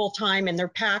trainers who are full-time and they're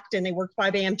packed and they work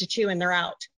 5 a.m. to 2 and they're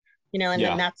out, and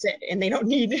then that's it. And they don't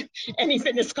need any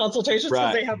fitness consultations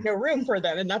because they have no room for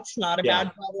them. And that's not a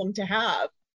bad problem to have.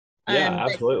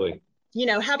 Absolutely.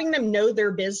 But, having them know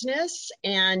their business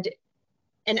and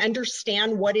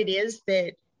understand what it is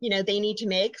that, they need to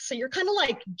make. So you're kind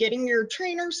of getting your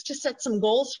trainers to set some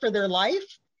goals for their life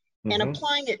and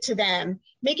applying it to them,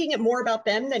 making it more about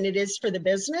them than it is for the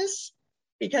business.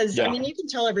 Because you can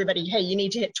tell everybody, hey, you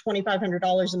need to hit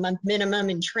 $2,500 a month minimum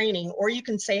in training, or you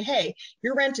can say, hey,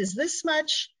 your rent is this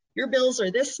much, your bills are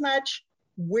this much.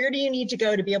 Where do you need to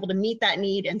go to be able to meet that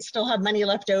need and still have money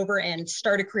left over and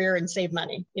start a career and save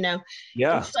money, And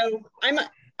so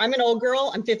I'm an old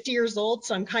girl. I'm 50 years old,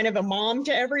 so I'm kind of a mom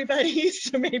to everybody.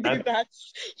 So maybe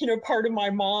that's, part of my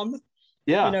mom.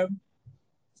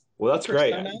 Well, that's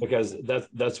persona. Great, because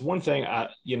that's one thing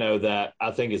that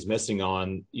I think is missing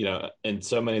on, in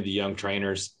so many of the young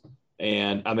trainers.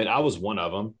 And I mean, I was one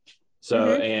of them.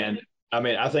 So, and I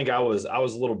mean, I think I was a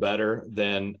little better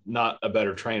than, not a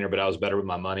better trainer, but I was better with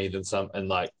my money than some,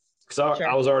 and because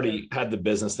I was already had the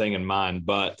business thing in mind.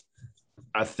 But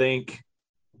I think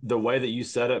the way that you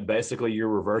said it, basically you're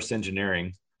reverse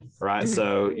engineering, right?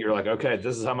 So you're okay,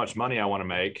 this is how much money I want to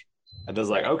make. And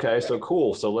it's okay, so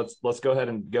cool. So let's go ahead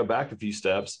and go back a few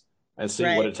steps and see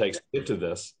what it takes to get to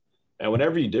this. And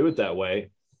whenever you do it that way,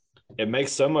 it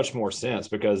makes so much more sense,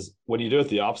 because when you do it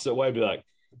the opposite way,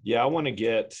 be I want to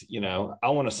get, I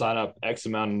want to sign up X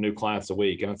amount of new clients a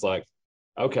week. And it's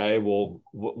okay, well,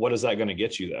 what is that going to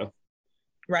get you though?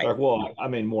 Right. Well, I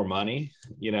mean, more money,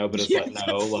 but it's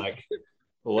no,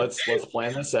 well, let's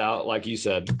plan this out. Like you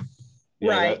said.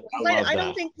 Right. I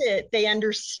don't think that they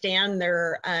understand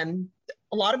their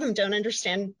a lot of them don't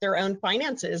understand their own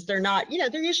finances. They're not,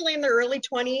 they're usually in their early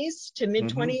 20s to mid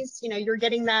 20s. You're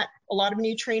getting that, a lot of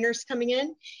new trainers coming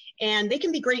in, and they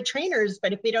can be great trainers,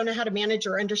 but if they don't know how to manage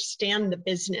or understand the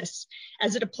business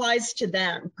as it applies to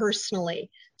them personally.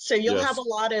 So you'll have a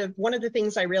lot of, one of the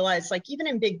things I realized, like even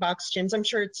in big box gyms, I'm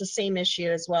sure it's the same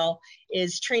issue as well,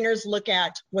 is trainers look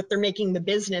at what they're making the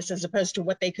business as opposed to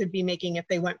what they could be making if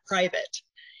they went private.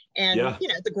 And,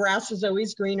 the grass is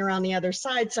always greener on the other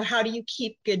side. So how do you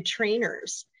keep good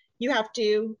trainers? You have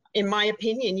to, in my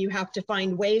opinion, you have to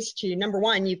find ways to, number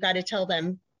one, you've got to tell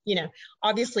them,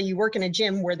 obviously you work in a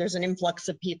gym where there's an influx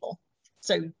of people.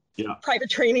 So private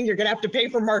training, you're going to have to pay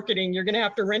for marketing. You're going to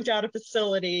have to rent out a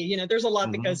facility. There's a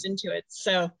lot that goes into it.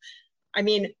 So, I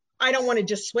mean, I don't want to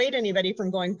dissuade anybody from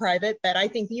going private, but I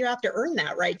think you have to earn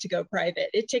that right to go private.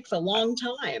 It takes a long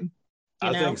time.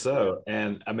 I think so.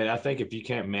 And I mean, I think if you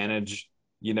can't manage,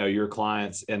 your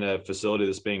clients in a facility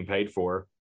that's being paid for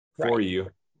you,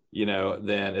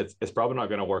 then it's probably not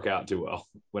going to work out too well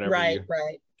whenever you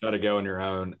try to go on your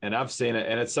own. And I've seen it.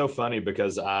 And it's so funny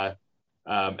because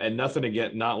and nothing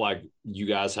again, not like you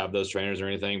guys have those trainers or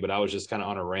anything, but I was just kind of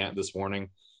on a rant this morning,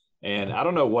 and I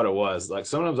don't know what it was. Like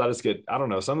sometimes I just get, I don't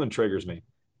know, something triggers me.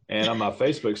 And on my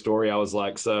Facebook story, I was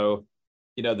like, so,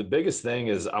 the biggest thing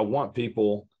is I want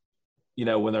people,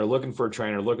 when they're looking for a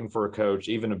trainer, looking for a coach,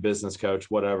 even a business coach,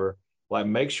 whatever, like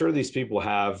make sure these people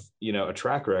have, a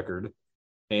track record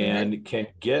and can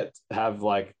have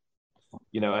like,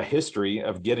 a history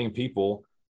of getting people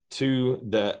to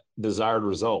the desired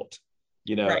result,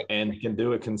 and can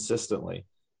do it consistently,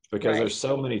 because there's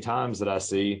so many times that I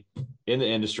see in the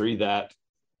industry that,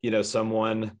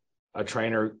 a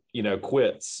trainer,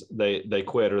 quits, they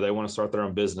quit, or they want to start their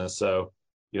own business. So,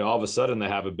 all of a sudden they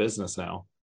have a business now,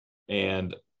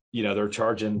 and, they're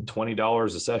charging $20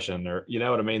 a session, or,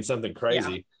 what I mean? Something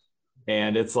crazy. Yeah.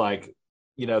 And it's like,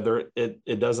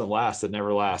 it doesn't last. It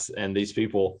never lasts. And these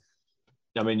people,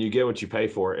 I mean, you get what you pay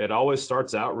for. It always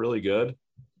starts out really good.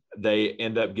 They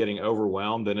end up getting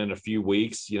overwhelmed. And in a few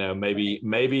weeks, maybe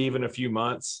even a few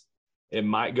months, it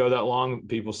might go that long,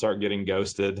 people start getting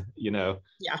ghosted, you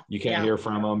can't hear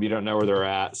from them. You don't know where they're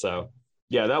at. So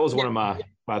that was one of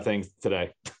my things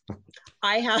today.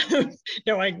 I have,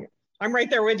 I'm right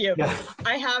there with you. Yeah.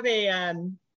 I have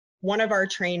one of our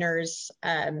trainers,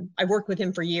 I worked with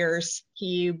him for years.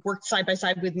 He worked side by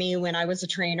side with me when I was a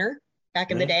trainer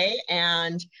back in the day.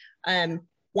 And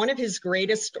one of his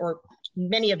greatest, or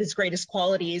many of his greatest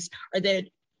qualities, are that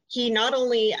he not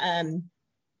only, and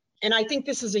I think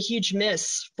this is a huge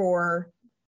miss for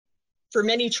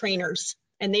many trainers,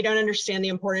 and they don't understand the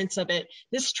importance of it.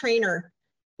 This trainer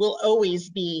will always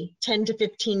be 10 to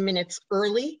 15 minutes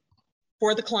early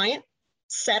for the client,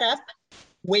 set up,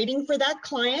 waiting for that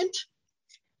client,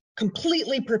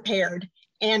 completely prepared.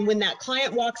 And when that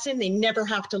client walks in, they never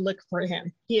have to look for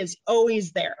him. He is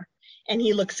always there. And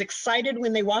he looks excited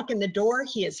when they walk in the door.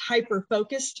 He is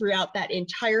hyper-focused throughout that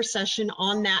entire session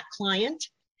on that client.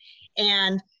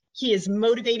 And he is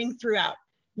motivating throughout.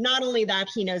 Not only that,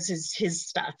 he knows his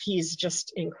stuff. He's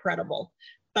just incredible.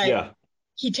 But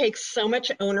he takes so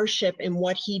much ownership in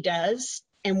what he does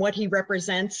and what he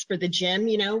represents for the gym.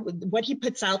 What he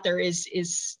puts out there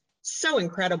is so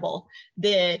incredible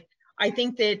that I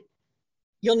think that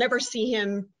you'll never see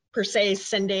him per se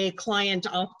send a client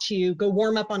off to go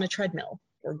warm up on a treadmill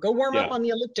or go warm up on the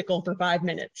elliptical for 5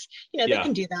 minutes. They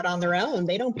can do that on their own.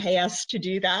 They don't pay us to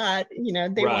do that.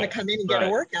 They want to come in and get a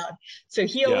workout. So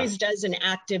he always does an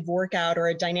active workout or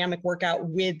a dynamic workout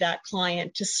with that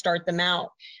client to start them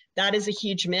out. That is a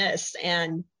huge miss.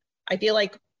 And I feel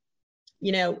like,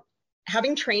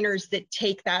 having trainers that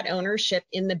take that ownership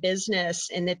in the business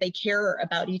and that they care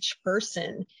about each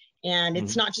person, and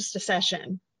it's not just a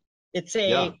session. It's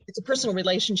a personal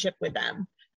relationship with them.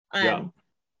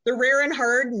 They're rare and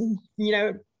hard,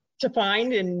 to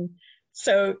find. And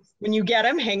so when you get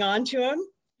them, hang on to them.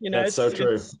 That's so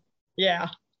true. Yeah,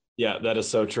 that is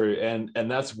so true. And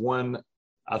that's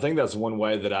I think that's one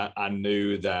way that I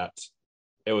knew that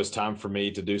it was time for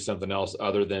me to do something else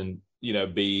other than,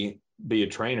 be a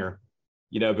trainer,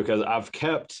 because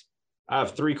I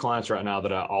have 3 clients right now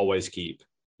that I always keep,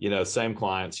 same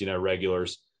clients,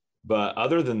 regulars. But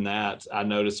other than that, I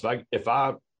noticed if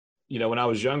I, when I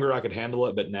was younger, I could handle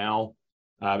it. But now,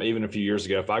 even a few years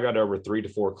ago, if I got over 3 to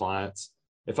 4 clients,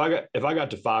 if I got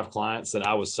to 5 clients, then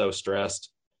I was so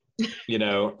stressed,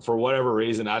 for whatever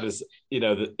reason, I just,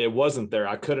 it wasn't there.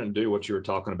 I couldn't do what you were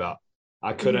talking about.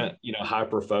 I couldn't,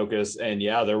 hyper focus. And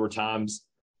there were times,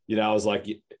 I was like,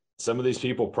 some of these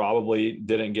people probably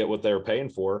didn't get what they were paying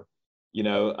for,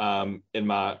 in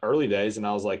my early days. And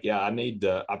I was like, I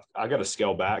got to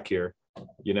scale back here.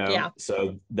 you know? Yeah.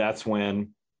 So that's when,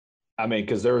 I mean,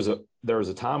 cause there was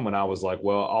a time when I was like,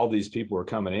 well, all these people are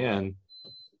coming in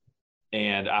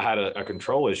and I had a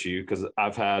control issue because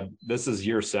this is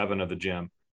year 7 of the gym.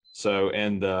 So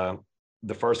in the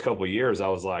first couple of years, I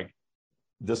was like,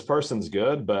 this person's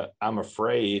good, but I'm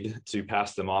afraid to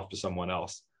pass them off to someone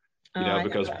else, you know,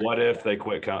 because what if they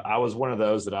quit? I was one of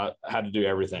those that I had to do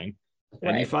everything.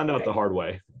 And you find out the hard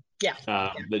way. Yeah.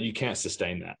 That you can't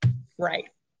sustain that. Right.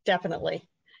 Definitely.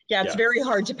 Yeah. It's very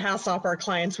hard to pass off our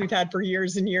clients we've had for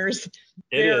years and years.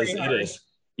 It is.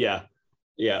 Yeah.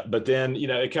 Yeah. But then, you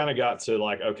know, it kind of got to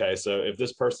like, okay, so if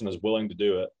this person is willing to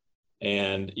do it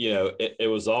and, you know, it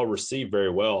was all received very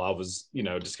well, I was, you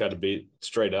know, just got to be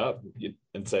straight up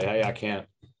and say, hey, I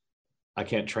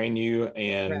can't train you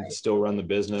and still run the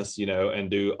business, you know, and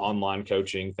do online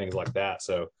coaching, things like that.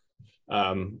 So,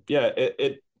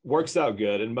 it works out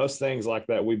good. And most things like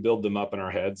that, we build them up in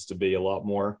our heads to be a lot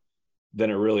more than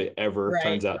it really ever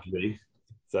turns out to be.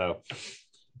 So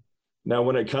now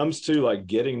when it comes to like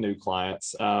getting new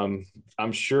clients, I'm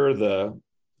sure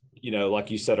you know, like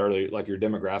you said earlier, like your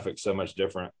demographics so much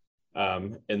different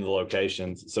in the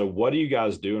locations. So what are you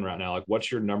guys doing right now? Like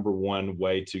what's your number one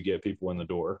way to get people in the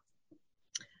door?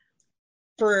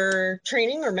 For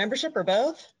training or membership or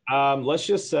both? Let's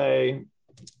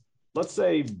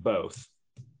say both.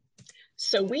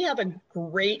 So we have a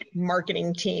great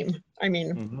marketing team. I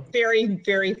mean, very,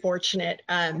 very fortunate.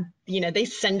 You know, they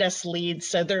send us leads.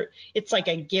 So it's like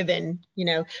a given, you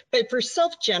know, but for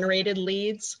self-generated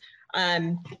leads,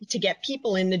 to get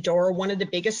people in the door, one of the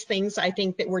biggest things I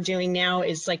think that we're doing now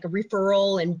is like a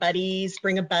referral and buddies,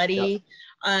 bring a buddy,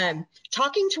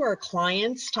 talking to our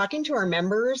clients, talking to our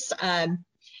members.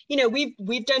 You know,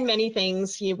 we've done many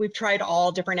things. You know, we've tried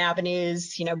all different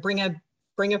avenues, you know, bring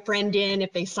a friend in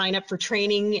if they sign up for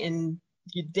training and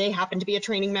they happen to be a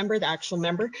training member, the actual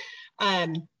member,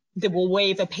 that will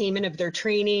waive a payment of their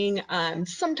training.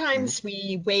 Sometimes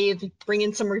we bring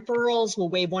in some referrals, we'll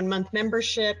waive 1 month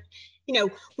membership. You know,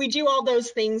 we do all those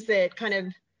things that kind of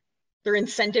their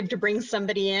incentive to bring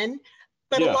somebody in.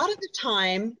 But a lot of the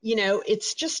time, you know,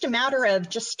 it's just a matter of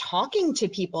just talking to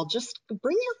people. Just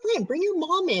bring your friend, bring your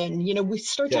mom in. You know, we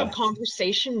start to have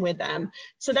conversation with them.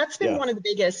 So that's been one of the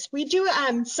biggest. We do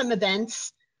some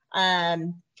events.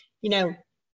 You know,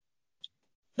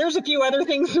 there's a few other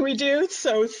things that we do.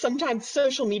 So sometimes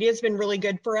social media has been really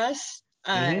good for us.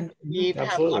 We've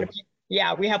had a lot of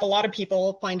people, we have a lot of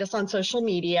people find us on social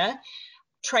media.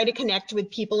 Try to connect with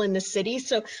people in the city.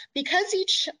 So because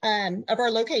each of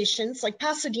our locations, like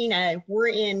Pasadena, we're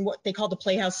in what they call the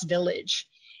Playhouse Village.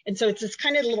 And so it's this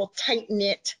kind of little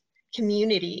tight-knit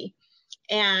community.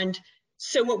 And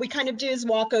so what we kind of do is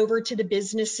walk over to the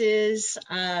businesses,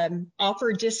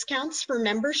 offer discounts for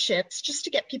memberships just to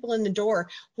get people in the door.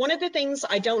 One of the things,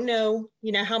 I don't know,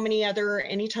 you know, how many other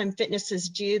Anytime Fitnesses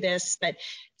do this, but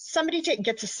somebody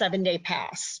gets a 7-day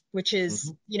pass, which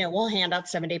is, you know, we'll hand out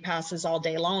 7-day passes all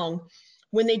day long.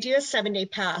 When they do a 7-day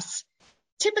pass,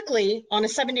 typically on a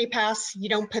 7-day pass, you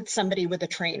don't put somebody with a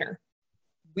trainer.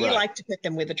 We like to put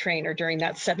them with a trainer during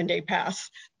that 7-day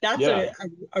pass. That's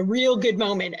a real good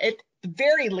moment. At the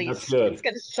very least, it's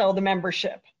going to sell the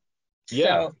membership.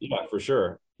 Yeah, for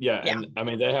sure. Yeah, and I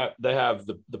mean they have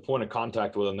the point of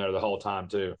contact with them there the whole time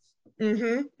too.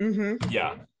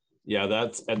 Yeah,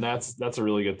 that's a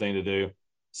really good thing to do.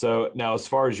 So now, as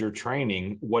far as your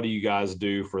training, what do you guys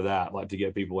do for that? Like to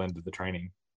get people into the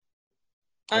training?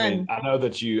 I mean, I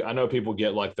know people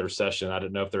get like their session. I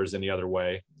didn't know if there's any other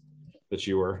way that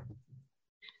you were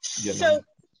getting. So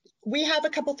we have a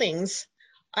couple things.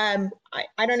 I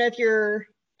don't know if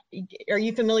are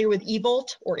you familiar with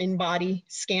eVolt or in-body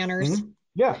scanners?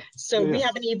 Yeah. So we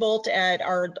have an eVolt at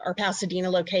our Pasadena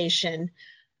location.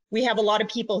 We have a lot of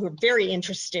people who are very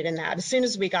interested in that. As soon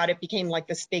as we got it, became like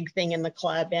this big thing in the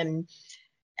club. And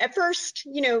at first,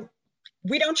 you know,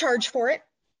 we don't charge for it.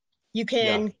 You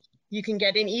can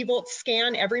get an eVolt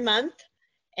scan every month.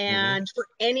 And for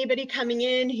anybody coming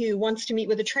in who wants to meet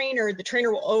with a trainer, the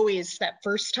trainer will always, that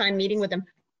first time meeting with them,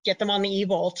 get them on the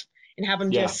eVolt and have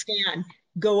them just scan,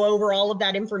 go over all of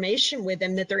that information with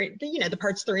them that they're, you know, the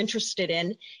parts they're interested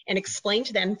in, and explain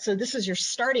to them. So this is your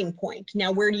starting point.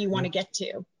 Now, where do you want to get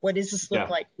to? What does this look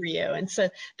like for you? And so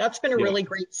that's been a really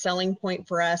great selling point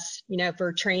for us, you know,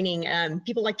 for training.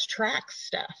 People like to track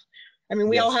stuff. I mean,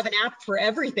 we all have an app for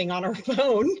everything on our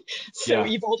phone. So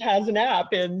eVolt has an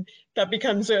app, and that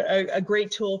becomes a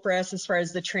great tool for us as far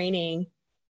as the training.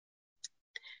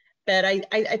 But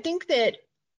I think that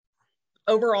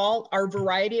overall, our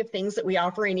variety of things that we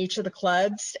offer in each of the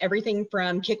clubs, everything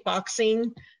from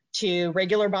kickboxing to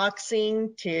regular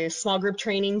boxing to small group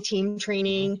training, team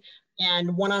training,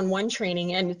 and one-on-one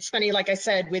training. And it's funny, like I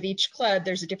said, with each club,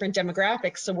 there's a different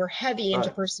demographic. So we're heavy into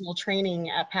personal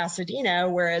training at Pasadena,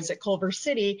 whereas at Culver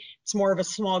City, it's more of a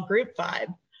small group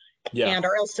vibe. Yeah. And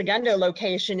our El Segundo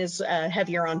location is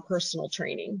heavier on personal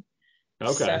training.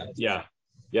 Okay. So, yeah.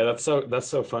 That's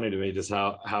so funny to me, just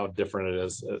how different it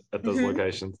is at those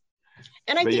locations.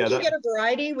 And I think you get a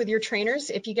variety with your trainers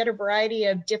if you get a variety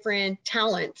of different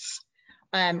talents.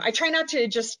 I try not to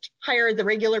just hire the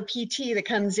regular PT that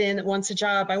comes in that wants a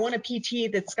job. I want a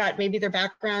PT that's got maybe their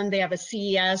background, they have a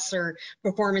CES or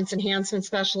performance enhancement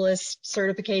specialist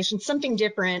certification, something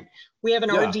different. We have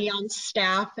an RD on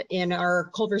staff in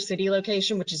our Culver City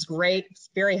location, which is great. It's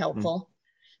very helpful.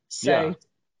 So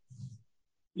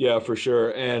yeah, for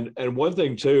sure. And one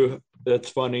thing too that's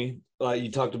funny, like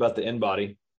you talked about the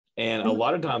InBody. And a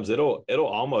lot of times it'll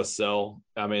almost sell,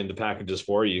 I mean, the packages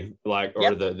for you, like,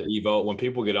 or the Evo. When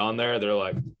people get on there, they're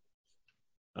like,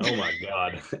 oh my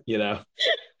God, you know?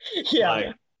 Yeah.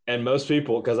 Like, and most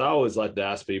people, because I always like to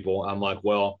ask people, I'm like,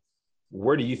 well,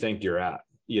 where do you think you're at?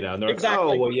 You know, and they're like,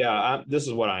 oh, well, yeah, this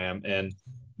is what I am. And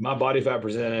my body fat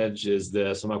percentage is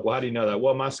this. I'm like, well, how do you know that?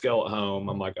 Well, my scale at home.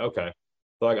 I'm like, okay.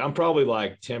 Like, I'm probably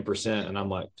like 10%. And I'm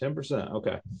like, 10%.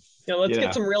 Okay. Yeah, let's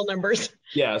get some real numbers.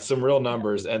 Yeah, some real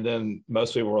numbers. And then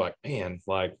most people were like, man,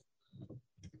 like,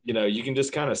 you know, you can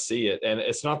just kind of see it. And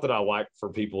it's not that I like for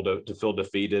people to feel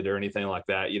defeated or anything like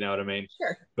that. You know what I mean?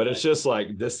 Sure. But it's just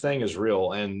like, this thing is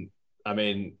real. And I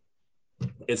mean,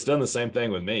 it's done the same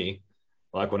thing with me.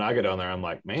 Like when I get on there, I'm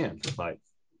like, man, like,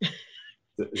 is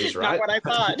this right? Not what I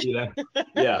thought. You know?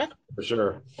 Yeah, for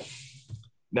sure.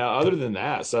 Now, other than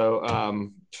that, so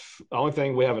the only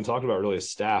thing we haven't talked about really is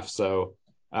staff. So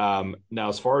now,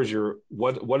 as far as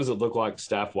what does it look like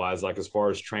staff wise, like as far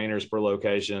as trainers per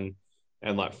location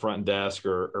and like front desk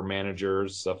or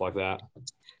managers, stuff like that?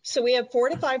 So we have 4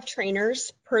 to 5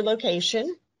 trainers per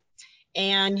location,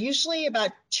 and usually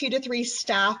about 2 to 3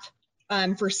 staff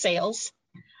for sales.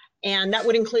 And that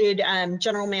would include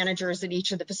general managers at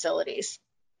each of the facilities.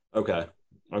 Okay.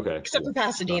 Except for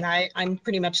Pasadena, I'm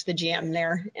pretty much the GM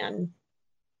there. And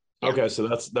okay, so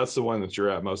that's the one that you're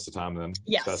at most of the time then?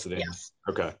 Yes. Pasadena. Yes.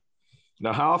 Okay.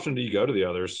 Now, how often do you go to the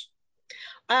others?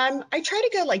 I try to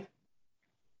go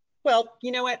well,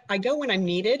 you know what? I go when I'm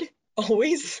needed,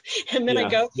 always. And then I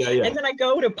go, and then I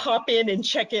go to pop in and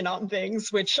check in on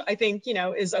things, which I think, you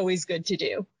know, is always good to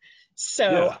do.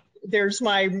 So there's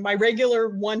my regular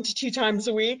 1 to 2 times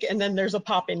a week, and then there's a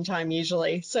pop-in time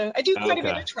usually. So I do quite a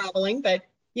bit of traveling, but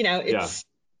you know, it's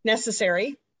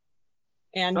necessary.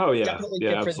 And definitely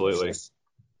good for the business.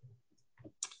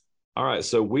 All right,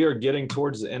 so we are getting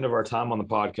towards the end of our time on the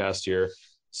podcast here.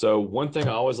 So one thing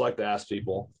I always like to ask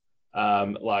people,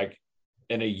 like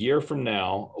in a year from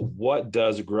now, what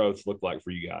does growth look like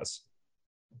for you guys?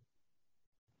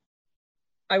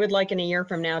 I would like in a year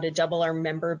from now to double our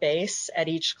member base at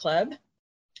each club.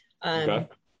 I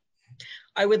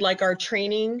would like our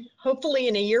training, hopefully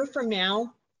in a year from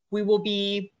now, we will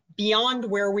be beyond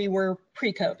where we were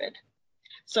pre-COVID.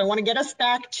 So I want to get us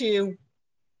back to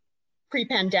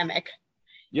pre-pandemic.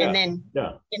 And then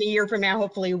in a year from now,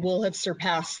 hopefully we'll have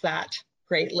surpassed that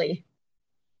greatly.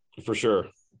 For sure.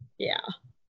 Yeah.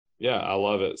 Yeah, I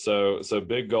love it. So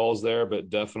big goals there, but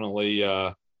definitely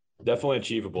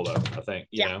achievable though, I think,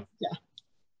 you know? Yeah.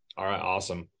 All right.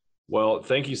 Awesome. Well,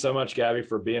 thank you so much, Gabby,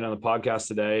 for being on the podcast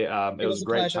today. It was a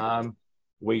great time.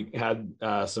 We had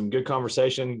some good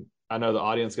conversation. I know the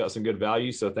audience got some good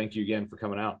value. So thank you again for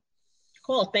coming out.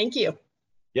 Cool. Thank you.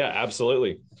 Yeah,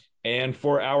 absolutely. And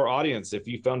for our audience, if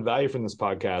you found value from this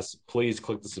podcast, please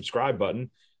click the subscribe button.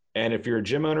 And if you're a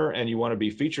gym owner and you want to be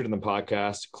featured in the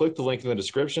podcast, click the link in the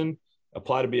description,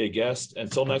 apply to be a guest.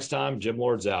 Until next time, Gym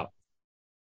Lords out.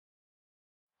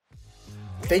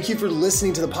 Thank you for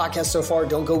listening to the podcast so far.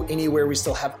 Don't go anywhere. We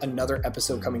still have another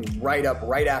episode coming right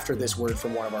after this word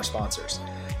from one of our sponsors.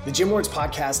 The Gym Lords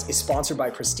podcast is sponsored by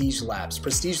Prestige Labs.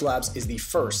 Prestige Labs is the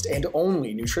first and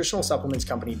only nutritional supplements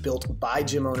company built by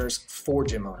gym owners for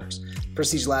gym owners.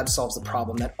 Prestige Labs solves the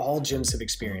problem that all gyms have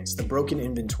experienced: the broken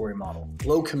inventory model,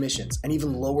 low commissions, and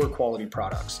even lower quality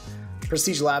products.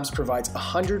 Prestige Labs provides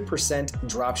 100%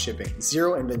 drop shipping,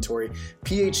 zero inventory,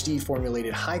 PhD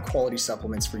formulated high quality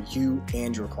supplements for you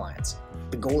and your clients.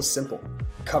 The goal is simple: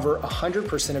 cover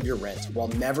 100% of your rent while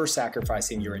never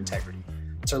sacrificing your integrity.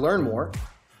 To learn more,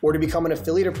 or to become an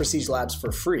affiliate of Prestige Labs for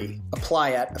free,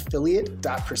 apply at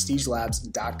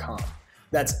affiliate.prestigelabs.com.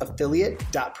 That's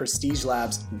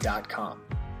affiliate.prestigelabs.com.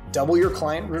 Double your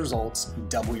client results,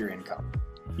 double your income.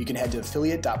 You can head to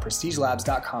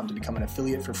affiliate.prestigelabs.com to become an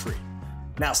affiliate for free.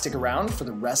 Now stick around for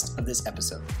the rest of this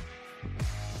episode.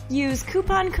 Use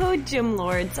coupon code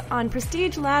GYMLORDS on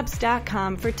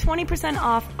prestigelabs.com for 20%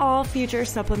 off all future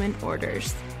supplement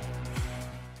orders.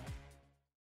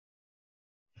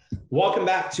 Welcome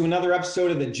back to another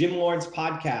episode of the Gym Lords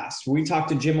podcast, where we talk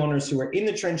to gym owners who are in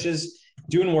the trenches,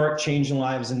 doing work, changing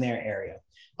lives in their area.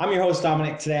 I'm your host,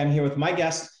 Dominic. Today, I'm here with my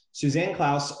guest, Suzanne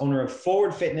Klaus, owner of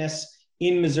Forward Fitness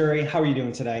in Missouri. How are you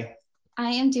doing today?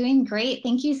 I am doing great.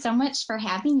 Thank you so much for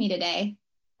having me today.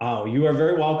 Oh, you are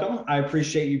very welcome. I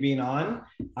appreciate you being on.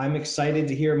 I'm excited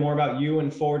to hear more about you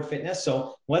and Forward Fitness.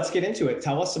 So let's get into it.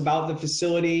 Tell us about the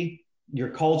facility, your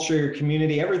culture, your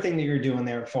community, everything that you're doing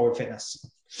there at Forward Fitness.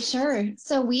 Sure.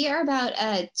 So we are about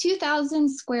a 2,000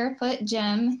 square foot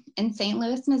gym in St.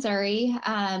 Louis, Missouri.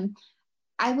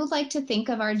 I would like to think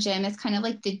of our gym as kind of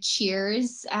like the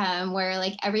Cheers, where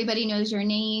like everybody knows your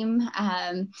name.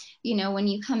 When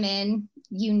you come in,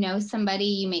 you know somebody,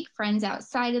 you make friends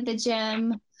outside of the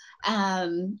gym.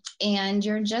 And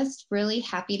you're just really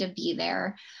happy to be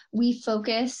there. We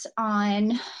focus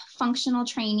on functional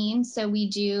training. So we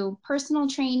do personal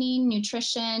training,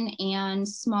 nutrition, and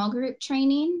small group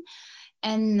training.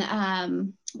 And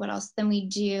what else? Then we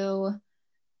do,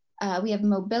 we have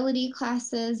mobility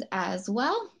classes as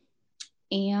well.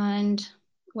 And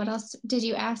what else did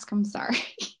you ask? I'm sorry.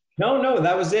 No,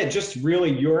 that was it. Just really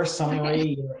your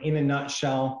summary in a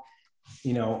nutshell.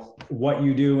 What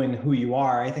you do and who you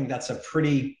are. I think that's a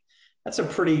pretty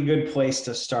good place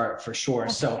to start for sure.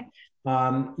 Okay. So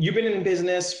you've been in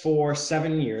business for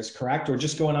 7 years, correct? Or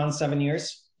just going on 7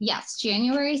 years? Yes,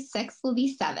 January 6th will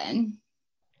be 7.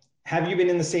 Have you been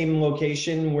in the same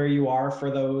location where you are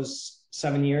for those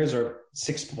 7 years, or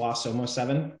 6 plus, almost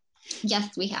 7?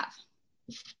 Yes, we have.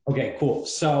 Okay, cool.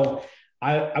 So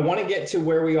I want to get to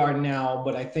where we are now,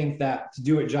 but I think that to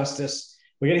do it justice,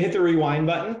 we're going to hit the rewind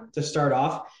button to start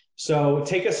off. So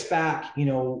take us back,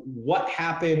 what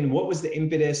happened? What was the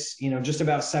impetus, just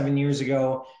about 7 years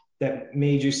ago that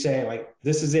made you say, like,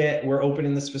 this is it, we're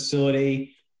opening this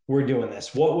facility, we're doing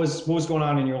this? What was going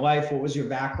on in your life? What was your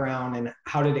background, and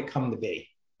how did it come to be?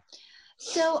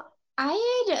 So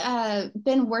I had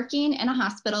been working in a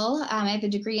hospital. I have a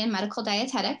degree in medical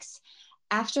dietetics.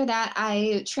 After that,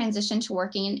 I transitioned to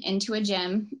working into a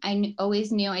gym. I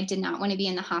always knew I did not want to be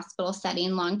in the hospital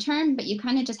setting long-term, but you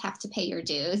kind of just have to pay your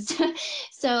dues.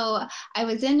 So I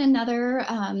was in another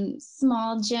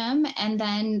small gym, and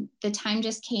then the time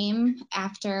just came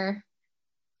after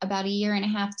about 1.5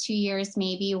 years, 2 years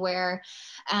maybe, where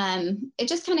it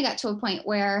just kind of got to a point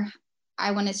where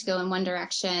I wanted to go in one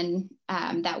direction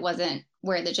that wasn't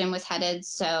where the gym was headed.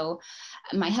 So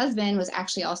my husband was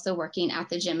actually also working at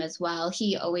the gym as well.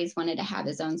 He always wanted to have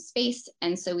his own space.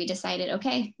 And so we decided,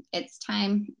 okay, it's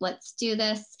time, let's do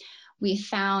this. We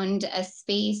found a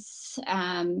space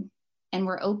and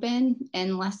we're open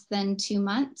in less than 2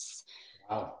 months.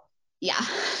 Wow. Yeah.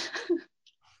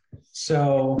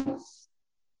 So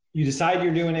you decide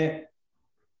you're doing it,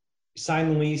 you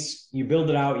sign the lease, you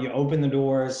build it out, you open the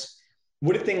doors.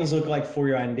 What did things look like for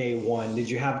you on day one? Did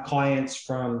you have clients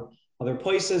from other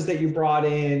places that you brought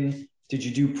in? Did you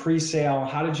do pre-sale?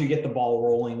 How did you get the ball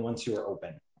rolling once you were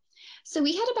open? So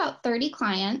we had about 30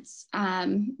 clients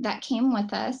that came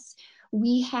with us.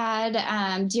 We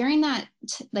had, during that,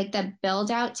 like the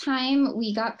build out time,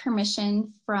 we got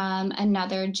permission from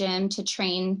another gym to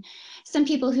train some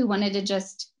people who wanted to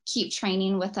just keep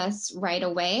training with us right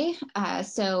away.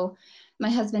 So my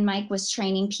husband, Mike, was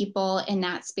training people in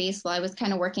that space while I was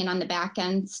kind of working on the back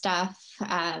end stuff.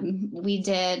 We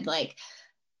did like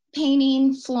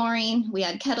painting, flooring, we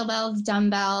had kettlebells,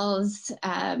 dumbbells,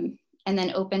 and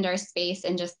then opened our space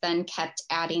and just then kept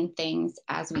adding things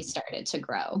as we started to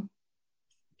grow.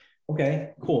 Okay,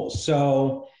 cool.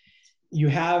 So you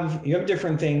have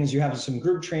different things. You have some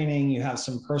group training, you have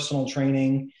some personal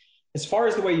training. As far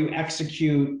as the way you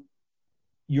execute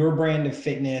your brand of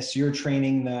fitness, your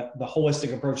training, the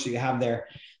holistic approach that you have there,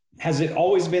 has it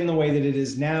always been the way that it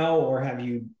is now, or have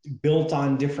you built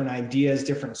on different ideas,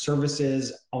 different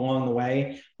services along the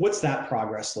way? What's that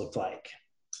progress looked like?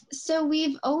 So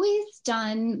we've always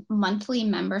done monthly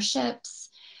memberships.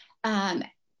 You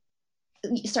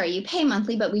pay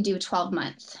monthly, but we do a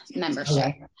 12-month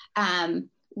membership. Okay.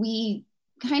 We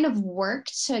kind of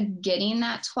worked to getting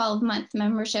that 12-month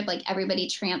membership, like everybody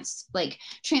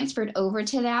transferred over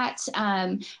to that.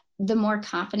 The more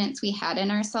confidence we had in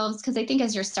ourselves, because I think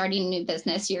as you're starting a new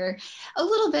business, you're a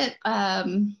little bit,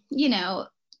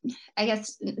 I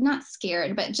guess not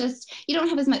scared, but just you don't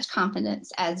have as much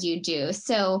confidence as you do.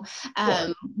 So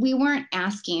we weren't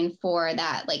asking for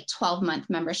that like 12-month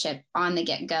membership on the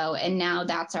get-go. And now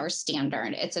that's our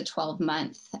standard. It's a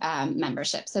 12-month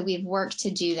membership. So we've worked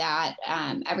to do that.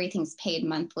 Everything's paid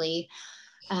monthly.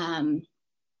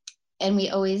 And we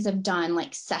always have done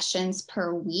like sessions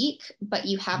per week, but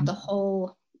you have the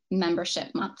whole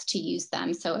membership month to use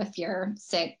them. So if you're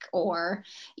sick or,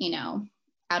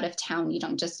 out of town, you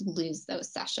don't just lose those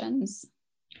sessions.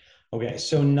 Okay.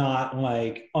 So not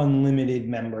like unlimited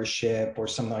membership or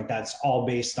something like that. It's all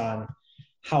based on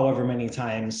however many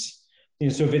times,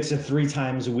 so if it's a 3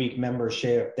 times a week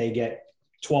membership, they get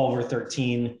 12 or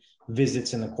 13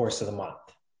 visits in the course of the month.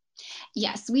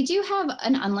 Yes, we do have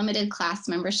an unlimited class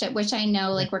membership, which I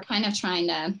know like we're kind of trying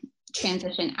to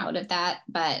transition out of that,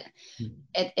 but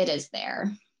it is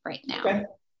there right now. Okay.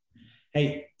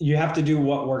 Hey, you have to do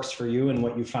what works for you and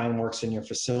what you find works in your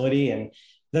facility. And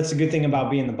that's a good thing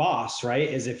about being the boss, right?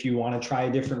 Is if you want to try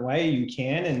a different way, you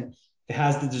can. And if it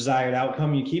has the desired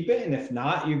outcome, you keep it. And if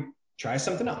not, you try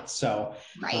something else. So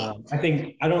right.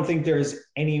 I don't think there's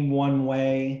any one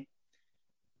way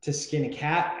to skin a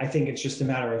cat. I think it's just a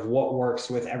matter of what works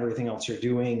with everything else you're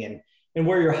doing and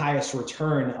where your highest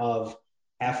return of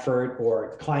effort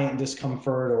or client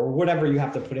discomfort or whatever you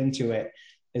have to put into it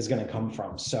is going to come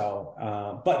from. So,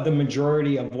 but the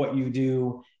majority of what you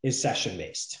do is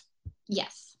session-based.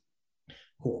 Yes.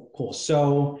 Cool.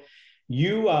 So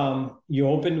you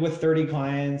opened with 30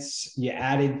 clients, you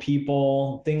added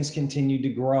people, things continued to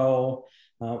grow.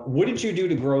 What did you do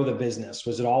to grow the business?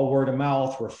 Was it all word of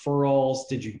mouth, referrals?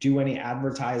 Did you do any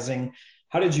advertising?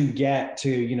 How did you get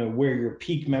to, where your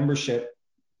peak membership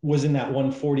was in that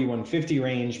 140, 150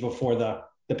 range before the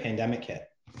pandemic hit?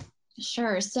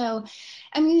 Sure. So,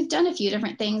 we've done a few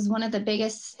different things. One of the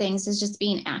biggest things is just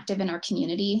being active in our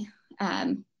community.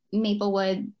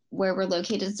 Maplewood, where we're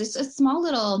located, is just a small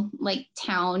little like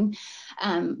town.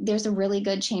 There's a really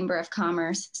good chamber of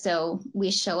commerce. So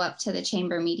we show up to the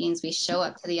chamber meetings, we show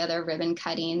up to the other ribbon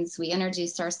cuttings, we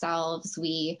introduce ourselves.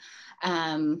 We,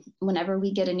 whenever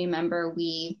we get a new member,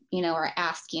 we, are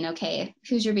asking, okay,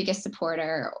 who's your biggest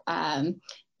supporter?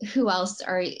 Who else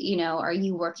are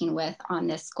you working with on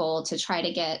this goal to try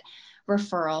to get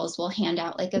referrals? We'll hand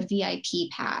out like a VIP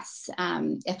pass,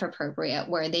 if appropriate,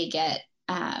 where they get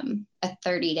a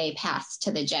 30-day pass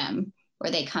to the gym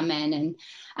where they come in.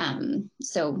 And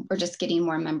so we're just getting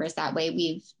more members that way.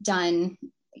 We've done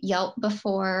Yelp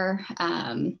before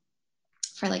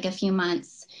for like a few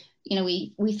months.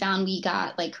 We found we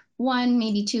got like 1,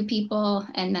 maybe 2 people,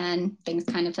 and then things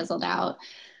kind of fizzled out.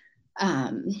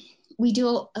 We've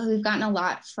gotten a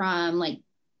lot from like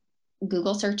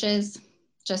Google searches,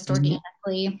 just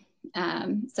organically.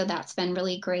 So that's been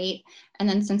really great. And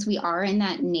then since we are in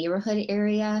that neighborhood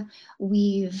area,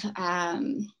 we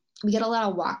get a lot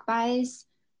of walk-bys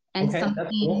and that's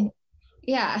cool.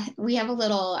 Yeah, we have a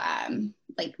little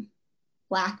like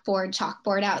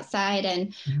chalkboard outside.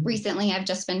 And recently I've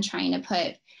just been trying to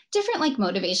put different like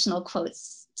motivational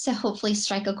quotes to hopefully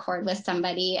strike a chord with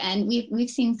somebody. And we've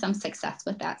seen some success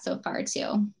with that so far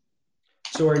too.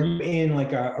 So are you in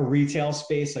like a retail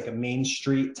space, like a Main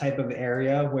Street type of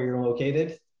area where you're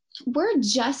located?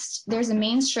 There's a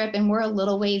main strip and we're a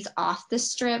little ways off the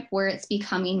strip where it's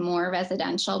becoming more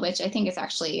residential, which I think is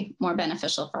actually more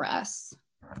beneficial for us.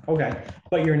 Okay.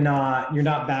 But you're not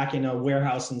back in a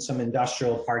warehouse in some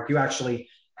industrial park. You actually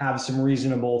have some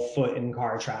reasonable foot and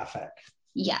car traffic.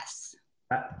 Yes.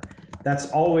 That's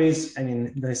always,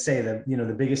 they say that,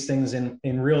 the biggest things in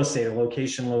real estate are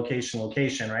location,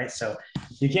 right? So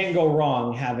you can't go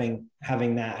wrong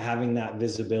having that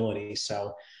visibility.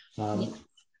 So,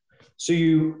 so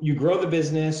you grow the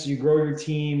business, you grow your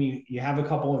team, you have a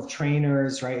couple of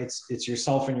trainers, right? It's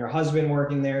yourself and your husband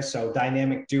working there. So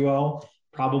dynamic duo,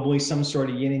 probably some sort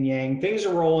of yin and yang. Things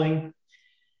are rolling.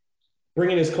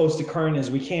 Bring it as close to current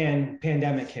as we can,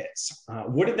 pandemic hits.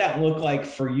 What did that look like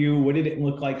for you? What did it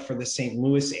look like for the St.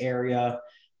 Louis area?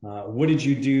 What did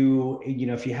you do?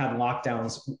 If you had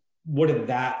lockdowns, how did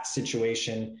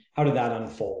that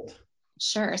unfold?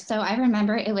 Sure. So I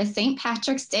remember it was St.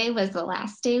 Patrick's Day was the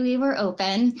last day we were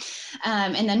open.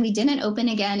 And then we didn't open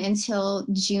again until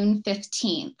June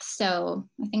 15th. So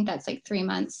I think that's like 3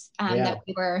 months that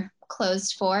we were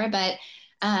closed for. But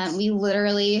we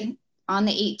literally, on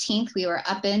the 18th, we were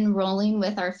up and rolling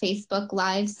with our Facebook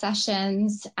Live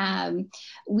sessions.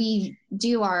 We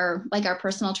do our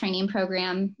personal training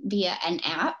program via an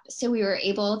app. So we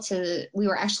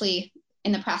were actually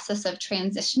in the process of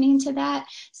transitioning to that.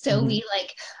 So we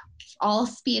all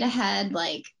speed ahead,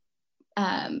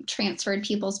 transferred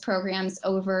people's programs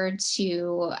over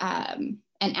to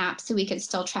an app so we could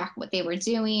still track what they were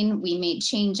doing. We made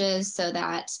changes so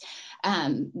that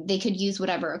they could use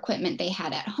whatever equipment they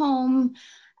had at home.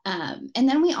 And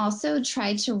then we also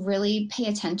tried to really pay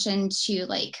attention to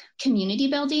community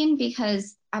building,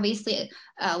 because obviously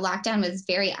lockdown was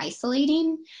very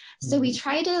isolating. So we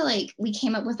tried to we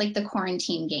came up with the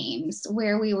quarantine games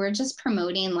where we were just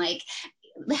promoting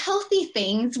the healthy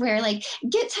things where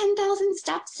get 10,000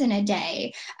 steps in a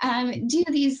day, do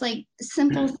these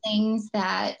simple things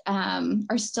that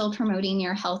are still promoting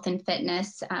your health and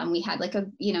fitness. We had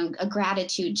a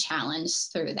gratitude challenge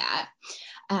through that.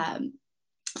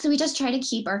 So we just try to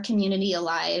keep our community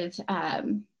alive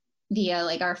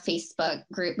via our Facebook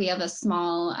group. We have a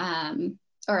small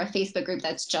or a Facebook group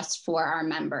that's just for our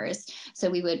members. So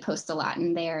we would post a lot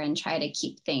in there and try to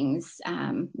keep things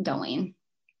going.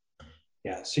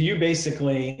 Yeah. So you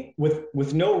basically,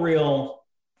 with no real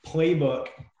playbook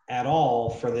at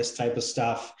all for this type of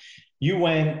stuff, you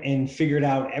went and figured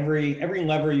out every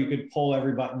lever you could pull,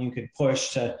 every button you could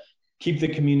push to keep the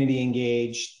community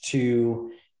engaged,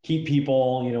 to keep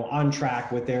people, on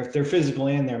track with their physical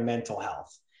and their mental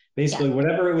health. Basically,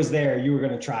 whatever it was there, you were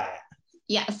going to try it.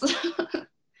 Yes.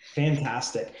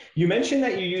 Fantastic. You mentioned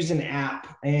that you use an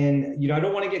app, and I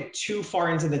don't want to get too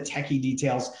far into the techie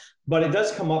details, but it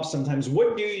does come up sometimes.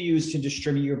 What do you use to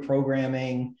distribute your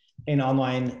programming and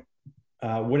online,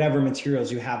 whatever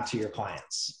materials you have to your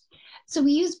clients? So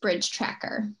we use Bridge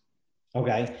Tracker.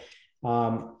 Okay.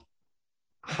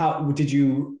 How did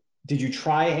you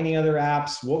try any other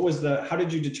apps? How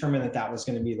did you determine that was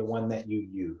going to be the one that you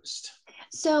used?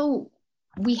 So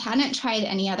we hadn't tried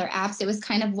any other apps. It was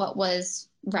kind of what was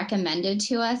recommended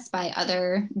to us by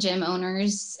other gym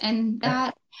owners and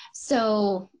that.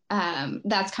 So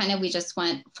that's kind of, we just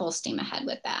went full steam ahead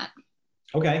with that.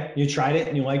 Okay. You tried it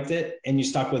and you liked it and you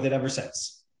stuck with it ever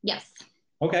since. Yes.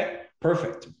 Okay.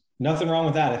 Perfect. Nothing wrong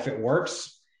with that. If it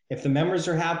works, if the members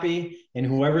are happy, and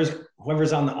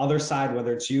whoever's on the other side,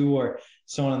 whether it's you or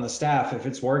someone on the staff, if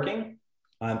it's working,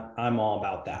 I'm all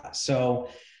about that. So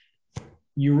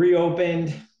you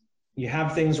reopened, you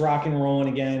have things rock and rolling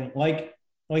again. Like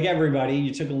everybody,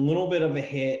 you took a little bit of a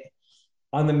hit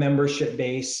on the membership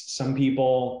base. Some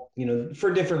people,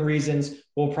 for different reasons,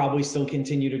 will probably still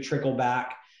continue to trickle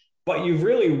back, but you've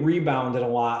really rebounded a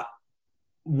lot.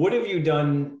 What have you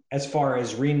done as far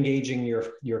as re-engaging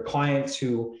your clients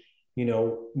who,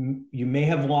 you may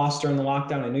have lost during the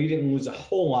lockdown? I know you didn't lose a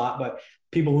whole lot, but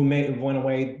people who may have went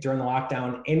away during the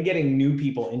lockdown, and getting new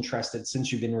people interested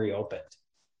since you've been reopened.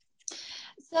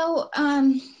 So,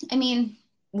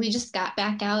 we just got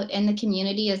back out in the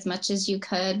community as much as you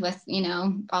could with,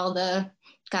 all the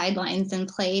guidelines in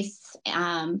place,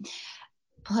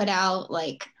 put out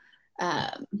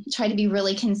try to be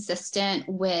really consistent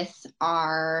with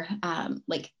our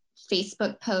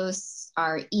Facebook posts,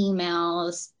 our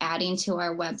emails, adding to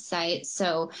our website.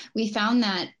 So we found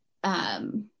that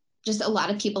just a lot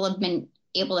of people have been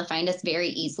able to find us very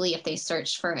easily if they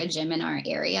search for a gym in our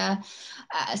area.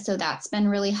 So that's been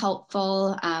really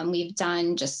helpful. We've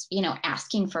done just,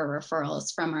 asking for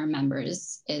referrals from our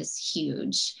members is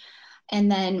huge.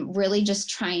 And then really just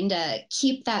trying to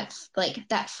keep that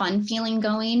fun feeling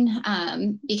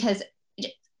going, because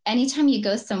anytime you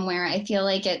go somewhere, I feel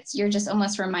like you're just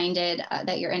almost reminded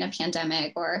that you're in a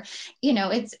pandemic, or,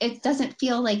 it doesn't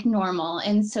feel like normal.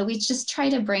 And so we just try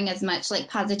to bring as much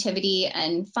positivity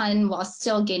and fun while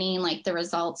still getting the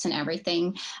results and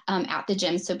everything at the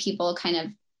gym. So people kind of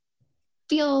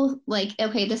feel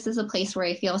okay, this is a place where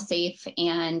I feel safe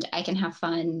and I can have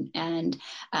fun, and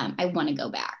I want to go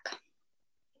back.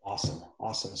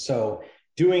 Awesome. So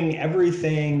doing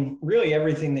really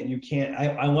everything that you can.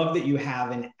 I love that you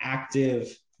have an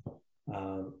active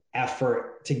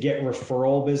effort to get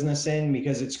referral business in,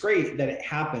 because it's great that it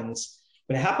happens,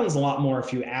 but it happens a lot more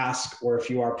if you ask or if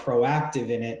you are proactive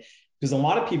in it, because a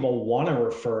lot of people want to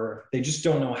refer. They just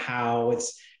don't know how.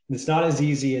 It's not as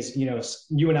easy as,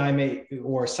 you and I may,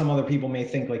 or some other people may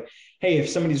think hey, if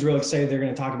somebody's really excited, they're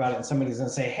going to talk about it, and somebody's going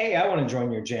to say, hey, I want to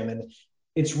join your gym. And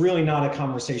it's really not a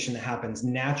conversation that happens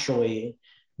naturally,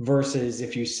 versus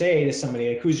if you say to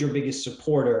somebody, who's your biggest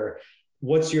supporter?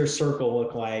 What's your circle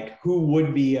look like? Who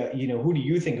would be, who do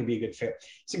you think would be a good fit?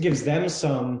 So it gives them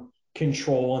some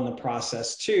control in the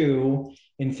process too,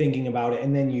 in thinking about it.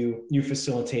 And then you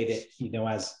facilitate it,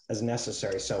 as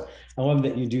necessary. So I love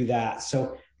that you do that.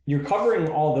 So you're covering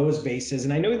all those bases.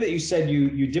 And I know that you said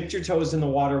you dipped your toes in the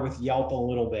water with Yelp a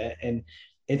little bit. And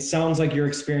it sounds like your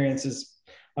experience is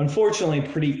unfortunately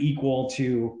pretty equal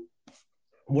to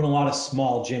what a lot of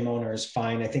small gym owners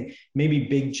find. I think maybe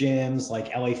big gyms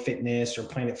like LA Fitness or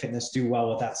Planet Fitness do well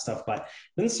with that stuff, but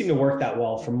it doesn't seem to work that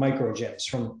well for micro gyms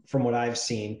from what I've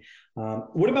seen.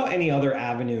 What about any other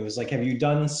avenues? Have you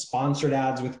done sponsored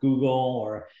ads with Google,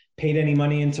 or paid any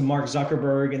money into Mark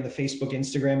Zuckerberg and the Facebook,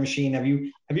 Instagram machine? Have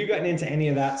you gotten into any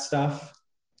of that stuff?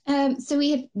 So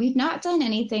we've not done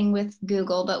anything with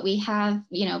Google, but we have,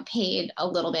 paid a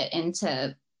little bit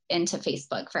into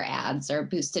Facebook for ads or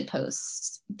boosted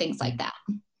posts, things like that.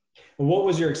 What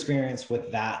was your experience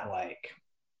with that like?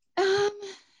 I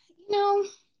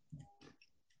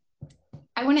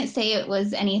wouldn't say it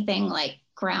was anything like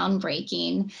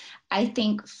groundbreaking. I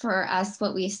think for us,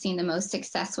 what we've seen the most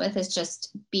success with is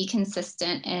just be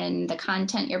consistent in the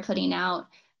content you're putting out,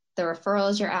 the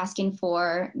referrals you're asking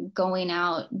for, going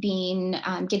out, getting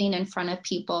in front of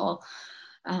people.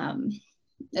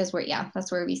 That's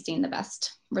where we've seen the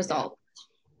best result.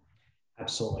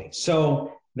 Absolutely.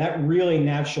 So that really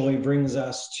naturally brings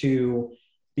us to,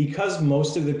 because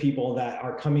most of the people that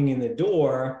are coming in the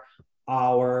door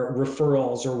are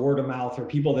referrals or word of mouth or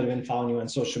people that have been following you on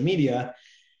social media,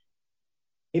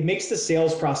 it makes the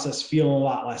sales process feel a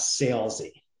lot less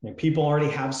salesy. People already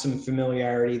have some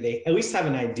familiarity. They at least have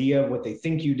an idea of what they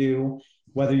think you do.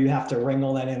 Whether you have to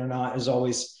wrangle that in or not is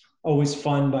always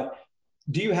fun. But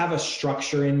do you have a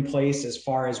structure in place as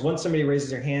far as once somebody raises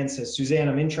their hand, says, Suzanne,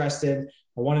 I'm interested,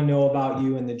 I want to know about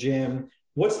you in the gym,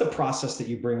 what's the process that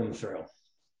you bring them through?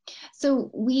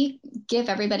 So we give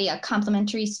everybody a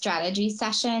complimentary strategy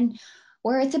session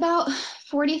where it's about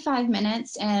 45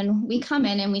 minutes, and we come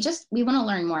in and we want to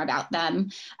learn more about them,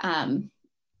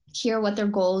 hear what their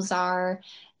goals are,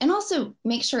 and also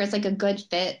make sure it's like a good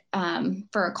fit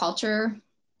for a culture,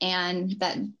 and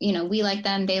that, we like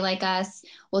them, they like us.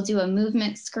 We'll do a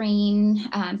movement screen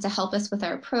to help us with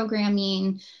our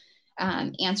programming,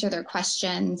 answer their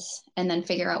questions, and then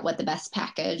figure out what the best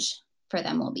package for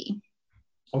them will be.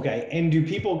 Okay. And do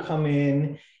people come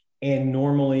in and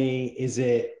normally is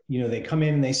it, they come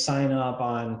in and they sign up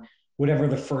on whatever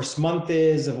the first month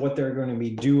is of what they're going to be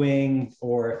doing?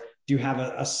 Or do you have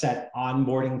a set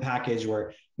onboarding package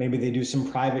where maybe they do some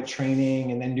private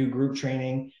training and then do group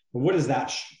training? What does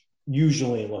that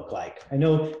usually look like? I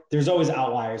know there's always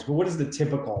outliers, but what does the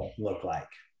typical look like?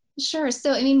 Sure.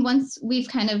 So, once we've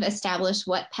kind of established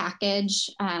what package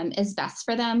is best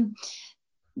for them,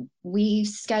 we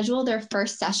schedule their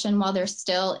first session while they're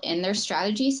still in their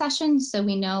strategy session. So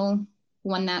we know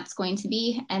when that's going to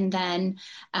be. And then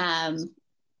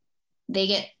they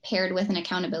get paired with an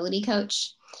accountability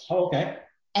coach. Oh, okay.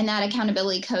 And that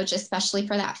accountability coach, especially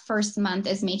for that first month,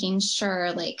 is making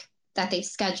sure that they've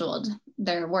scheduled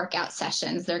their workout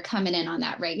sessions. They're coming in on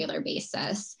that regular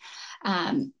basis.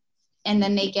 And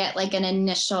then they get an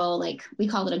initial, we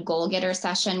call it a goal getter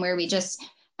session, where we just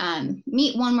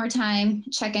meet one more time,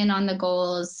 check in on the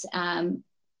goals,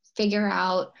 figure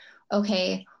out,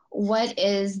 okay, what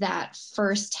is that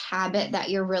first habit that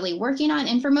you're really working on?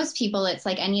 And for most people, it's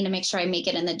I need to make sure I make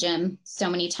it in the gym so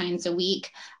many times a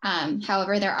week.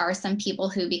 However, there are some people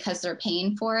who, because they're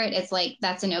paying for it, it's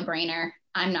that's a no-brainer.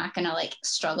 I'm not going to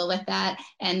struggle with that.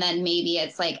 And then maybe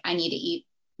it's I need to eat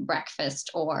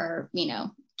breakfast or,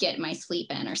 get my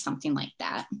sleep in or something like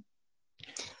that.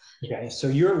 Okay, so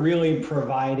you're really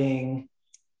providing,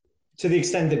 to the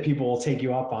extent that people will take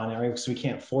you up on it, right? Because we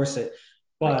can't force it.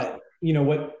 But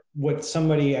what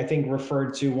somebody I think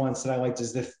referred to once that I liked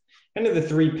is the kind of the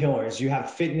three pillars. You have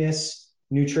fitness,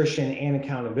 nutrition, and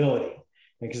accountability.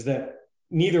 Because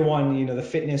neither one, the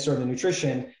fitness or the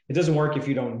nutrition, it doesn't work if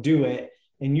you don't do it.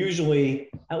 And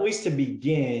usually, at least to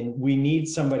begin, we need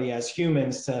somebody as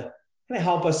humans to kind of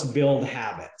help us build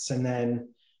habits. And then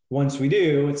once we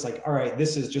do, it's all right,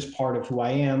 this is just part of who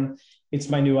I am. It's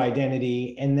my new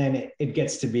identity. And then it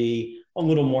gets to be a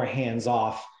little more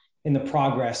hands-off and the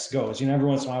progress goes. Every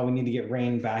once in a while we need to get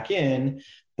reined back in,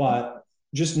 but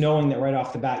just knowing that right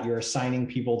off the bat, you're assigning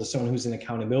people to someone who's an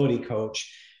accountability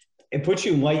coach, it puts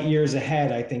you light years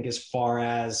ahead, I think, as far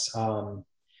as,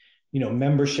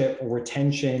 membership,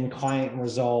 retention, client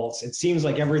results. It seems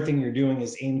like everything you're doing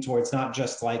is aimed towards not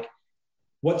just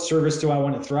what service do I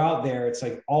want to throw out there? It's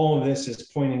all of this is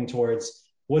pointing towards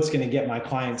what's going to get my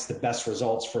clients the best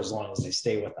results for as long as they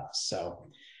stay with us. So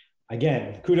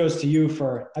again, kudos to you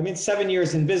for, 7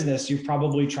 years in business, you've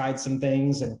probably tried some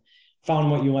things and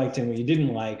found what you liked and what you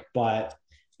didn't like, but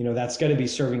that's got to be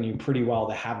serving you pretty well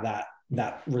to have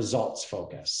that results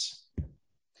focus.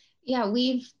 Yeah,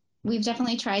 we've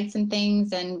definitely tried some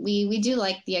things, and we do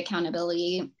like the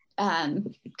accountability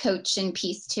coach and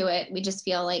piece to it. We just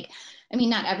feel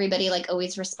not everybody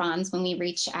always responds when we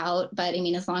reach out, but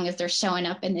as long as they're showing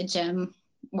up in the gym,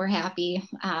 we're happy.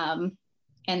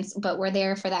 But we're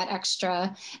there for that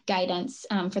extra guidance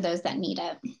for those that need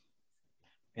it.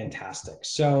 Fantastic.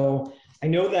 So I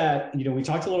know that, we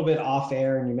talked a little bit off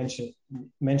air, and you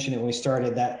mentioned it when we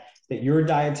started that you're a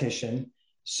dietitian.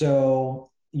 So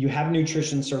you have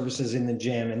nutrition services in the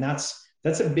gym, and that's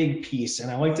a big piece.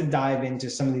 And I like to dive into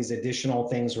some of these additional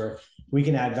things where we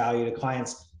can add value to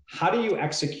clients. How do you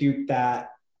execute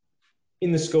that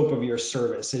in the scope of your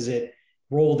service? Is it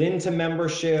rolled into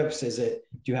memberships? Do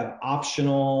you have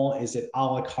optional? Is it a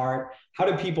la carte? How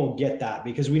do people get that?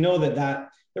 Because we know that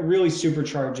really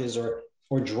supercharges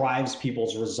or drives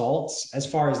people's results as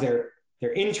far as their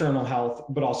internal health,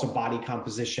 but also body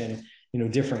composition,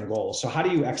 different goals. So how do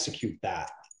you execute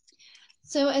that?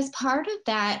 So as part of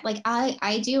that, like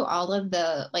I do all of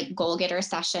the like goal getter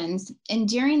sessions, and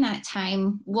during that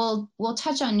time, we'll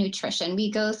touch on nutrition.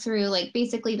 We go through like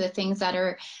basically the things that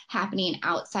are happening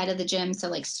outside of the gym. So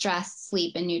like stress,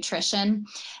 sleep, and nutrition,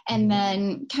 and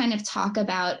then kind of talk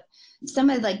about some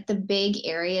of like the big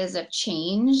areas of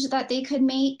change that they could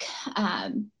make.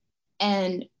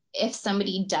 And if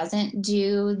somebody doesn't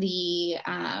do the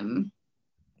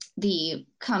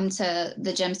come to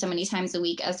the gym so many times a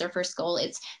week as their first goal,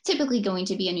 it's typically going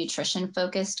to be a nutrition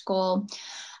focused goal.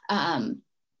 And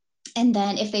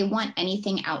then if they want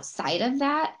anything outside of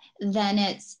that, then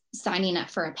it's signing up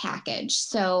for a package.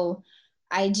 So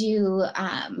I do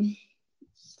a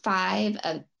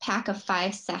pack of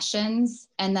 5 sessions,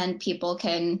 and then people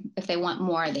can, if they want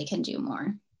more, they can do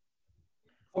more.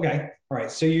 Okay. All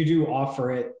right. So you do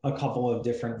offer it a couple of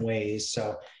different ways.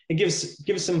 So it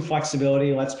gives some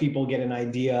flexibility, lets people get an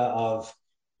idea of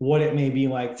what it may be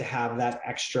like to have that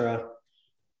extra,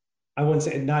 I wouldn't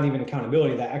say not even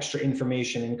accountability, that extra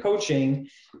information and coaching,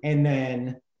 and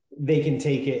then they can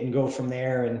take it and go from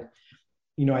there. And,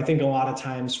 I think a lot of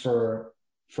times for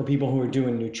people who are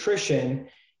doing nutrition,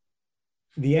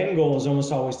 the end goal is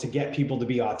almost always to get people to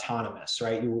be autonomous,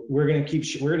 right? We're going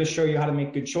to show you how to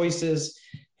make good choices.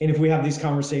 And if we have these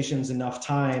conversations enough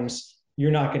times,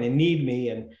 you're not going to need me.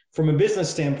 And from a business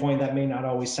standpoint, that may not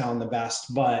always sound the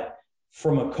best, but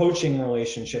from a coaching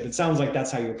relationship, it sounds like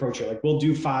that's how you approach it. Like, we'll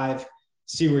do 5,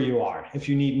 see where you are. If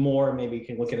you need more, maybe you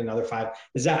can look at another 5.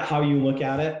 Is that how you look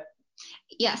at it?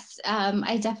 Yes,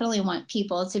 I definitely want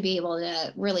people to be able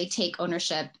to really take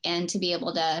ownership and to be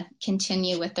able to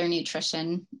continue with their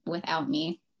nutrition without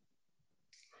me.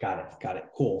 Got it.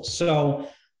 Cool. So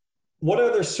what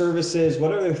other services,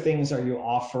 what other things are you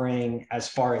offering as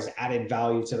far as added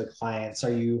value to the clients?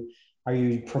 Are you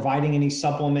providing any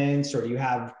supplements, or do you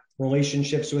have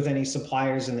relationships with any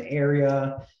suppliers in the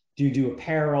area? Do you do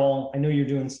apparel? I know you're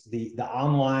doing the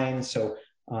online. So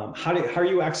how are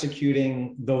you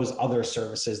executing those other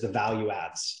services, the value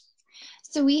adds?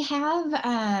 So we have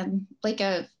like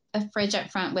a fridge up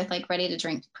front with like ready to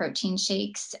drink protein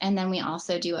shakes. And then we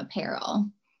also do apparel.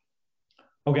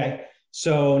 Okay.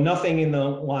 So nothing in the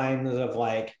lines of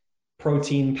like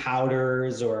protein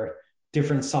powders or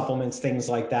different supplements, things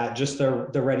like that, just the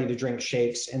ready to drink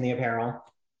shakes and the apparel.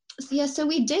 Yeah. So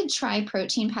we did try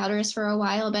protein powders for a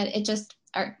while, but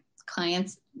our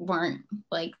clients weren't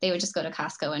like, they would just go to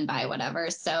Costco and buy whatever.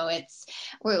 So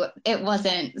it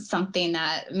wasn't something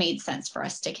that made sense for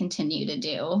us to continue to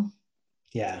do.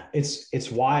 Yeah, it's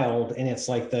wild. And it's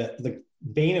like the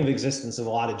bane of existence of a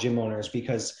lot of gym owners,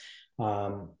 because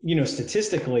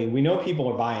statistically, we know people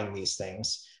are buying these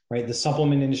things, right? The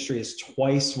supplement industry is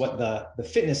twice what the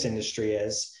fitness industry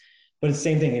is, but it's the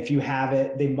same thing. If you have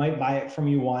it, they might buy it from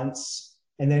you once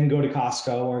and then go to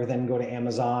Costco or then go to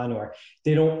Amazon, or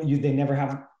they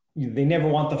never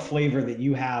want the flavor that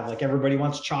you have. Like, everybody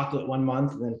wants chocolate one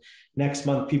month, and then next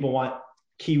month people want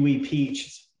kiwi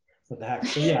peach. What the heck?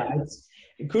 So yeah,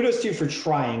 kudos to you for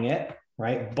trying it,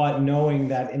 right? But knowing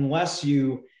that unless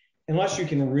you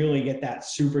can really get that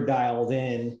super dialed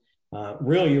in,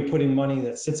 really you're putting money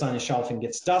that sits on a shelf and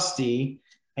gets dusty,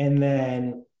 and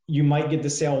then you might get the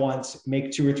sale once, make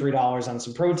 $2 or $3 on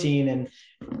some protein, and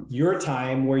your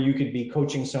time where you could be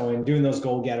coaching someone, doing those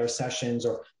goal getter sessions,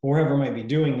 or wherever might be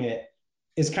doing it,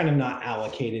 is kind of not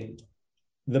allocated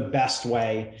the best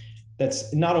way.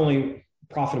 That's not only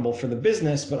profitable for the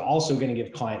business, but also going to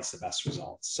give clients the best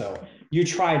results. So you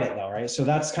tried it though, right? So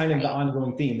that's kind of the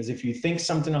ongoing theme, is if you think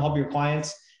something will help your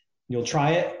clients, you'll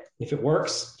try it. If it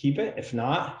works, keep it. If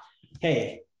not,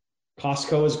 hey,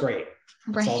 Costco is great.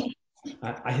 Right. So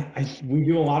we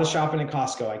do a lot of shopping at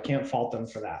Costco. I can't fault them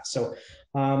for that. So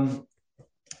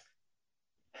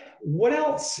what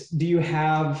else do you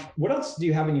have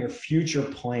in your future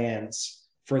plans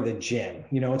for the gym?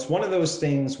 It's one of those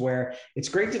things where it's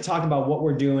great to talk about what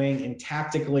we're doing, and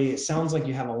tactically, it sounds like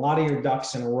you have a lot of your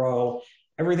ducks in a row.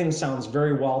 Everything sounds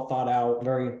very well thought out,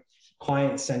 very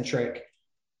client centric.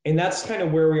 And that's kind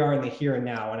of where we are in the here and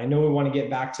now. And I know we want to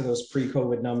get back to those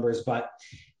pre-COVID numbers, but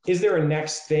is there a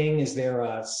next thing? Is there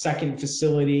a second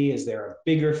facility? Is there a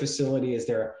bigger facility? Is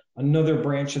there another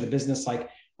branch of the business? Like,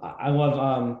 I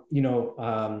love,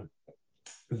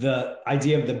 the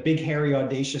idea of the big, hairy,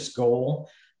 audacious goal.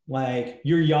 Like,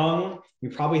 you're young, you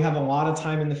probably have a lot of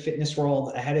time in the fitness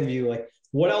world ahead of you. Like,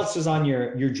 what else is on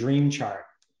your dream chart?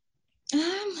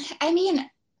 I mean,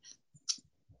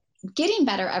 getting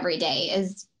better every day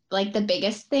is like the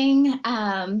biggest thing.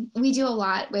 We do a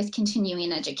lot with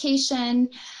continuing education.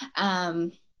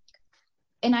 And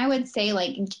I would say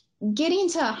like getting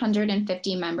to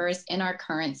 150 members in our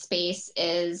current space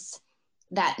is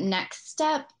that next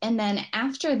step. And then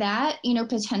after that, you know,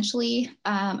 potentially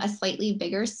a slightly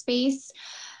bigger space.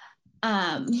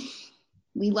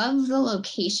 We love the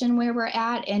location where we're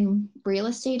at, and real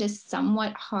estate is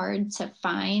somewhat hard to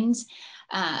find.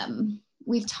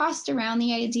 We've tossed around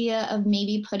the idea of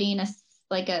maybe putting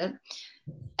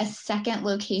a second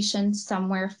location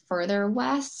somewhere further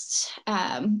west,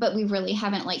 but we really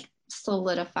haven't like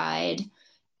solidified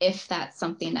if that's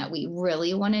something that we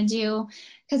really want to do,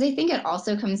 because I think it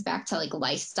also comes back to like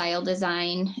lifestyle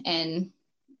design and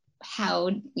how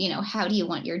do you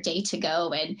want your day to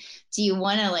go, and do you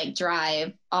want to like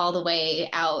drive all the way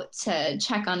out to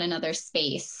check on another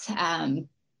space.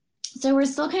 So we're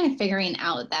still kind of figuring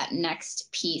out that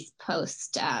next piece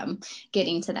post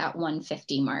getting to that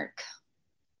 150 mark.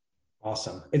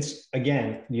 Awesome. It's,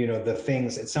 again, you know, the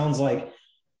things, it sounds like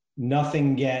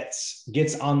nothing gets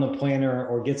on the planner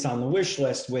or gets on the wish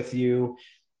list with you.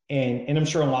 And I'm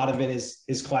sure a lot of it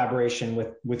is collaboration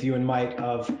with you and Mike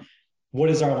of what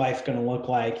is our life going to look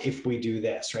like if we do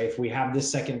this, right? If we have this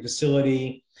second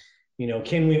facility, you know,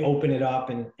 can we open it up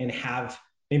and have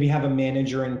a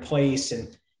manager in place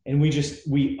and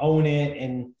we own it,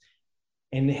 and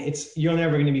it's, you're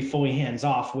never going to be fully hands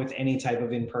off with any type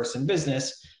of in-person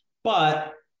business,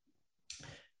 but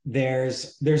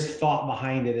there's thought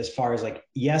behind it as far as like,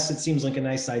 yes, it seems like a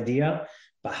nice idea,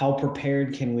 but how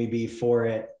prepared can we be for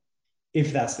it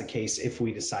if that's the case, if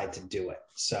we decide to do it?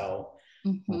 So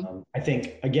I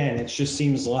think, again, it just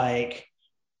seems like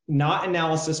not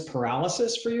analysis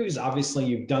paralysis for you, because obviously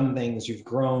you've done things, you've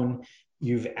grown,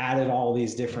 you've added all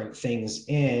these different things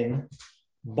in,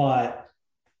 but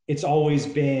it's always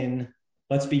been,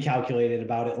 let's be calculated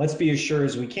about it. Let's be as sure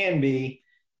as we can be.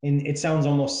 And it sounds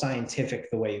almost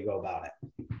scientific the way you go about it.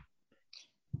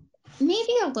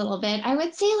 Maybe a little bit. I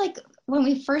would say like when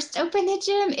we first opened the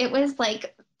gym, it was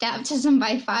like baptism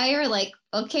by fire, like,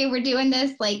 okay, we're doing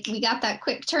this. Like, we got that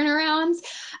quick turnarounds.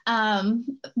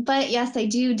 But yes, I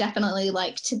do definitely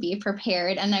like to be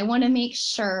prepared, and I want to make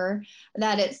sure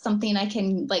that it's something I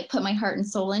can like put my heart and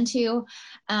soul into.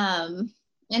 And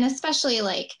especially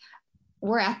like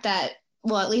we're at that,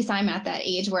 well, at least I'm at that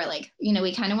age where like, you know,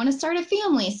 we kind of want to start a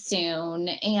family soon.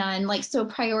 And like, so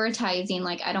prioritizing,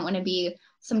 like, I don't want to be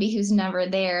somebody who's never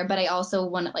there, but I also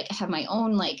want to like have my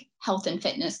own like health and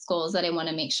fitness goals that I want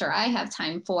to make sure I have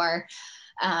time for.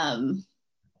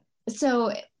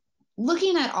 So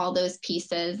looking at all those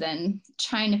pieces and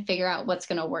trying to figure out what's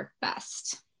going to work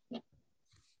best.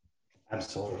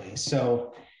 Absolutely.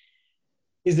 So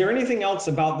is there anything else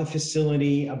about the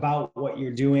facility, about what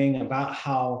you're doing, about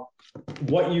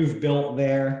what you've built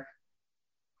there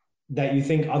that you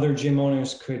think other gym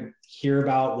owners could hear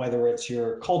about, whether it's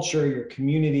your culture, your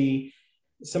community,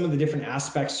 some of the different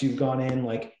aspects you've gone in?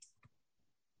 Like,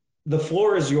 the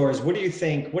floor is yours. What do you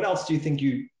think? What else do you think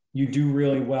you do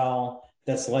really well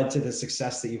that's led to the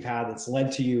success that you've had, that's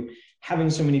led to you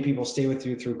having so many people stay with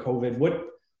you through COVID?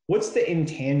 What's the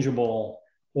intangible,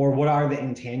 or what are the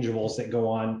intangibles that go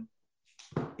on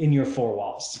in your four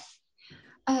walls?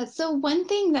 So one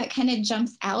thing that kind of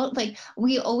jumps out, like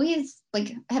we always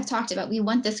like have talked about, we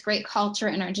want this great culture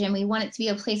in our gym. We want it to be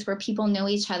a place where people know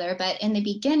each other. But in the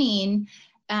beginning,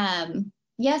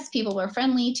 yes, people were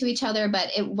friendly to each other, but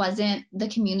it wasn't the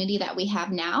community that we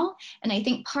have now. And I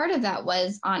think part of that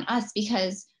was on us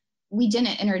because we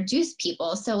didn't introduce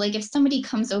people. So like if somebody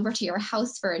comes over to your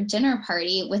house for a dinner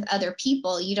party with other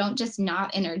people, you don't just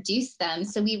not introduce them.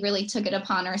 So we really took it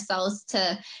upon ourselves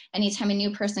to, anytime a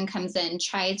new person comes in,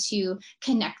 try to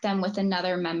connect them with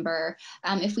another member.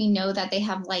 If we know that they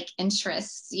have like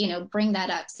interests, you know, bring that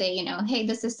up, say, you know, hey,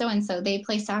 this is so-and-so, they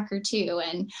play soccer too.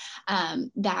 And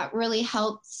that really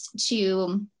helps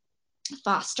to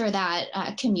foster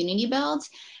that community build.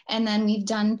 And then we've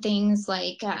done things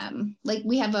like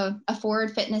we have a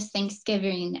Forward Fitness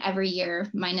Thanksgiving every year,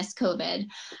 minus COVID,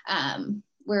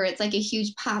 where it's like a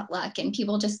huge potluck and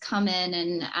people just come in,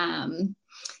 and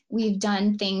we've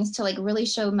done things to like really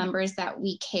show members that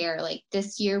we care. Like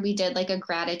this year we did like a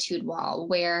gratitude wall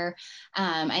where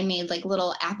I made like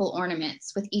little apple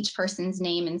ornaments with each person's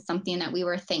name and something that we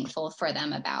were thankful for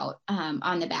them about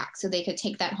on the back, so they could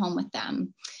take that home with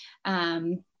them.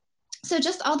 So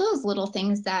just all those little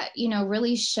things that, you know,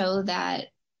 really show that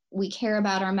we care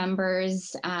about our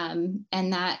members, and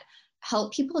that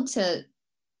help people to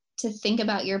think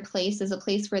about your place as a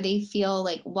place where they feel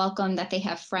like welcome, that they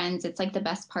have friends. It's like the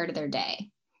best part of their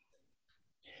day.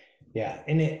 Yeah.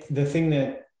 And the thing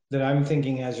that I'm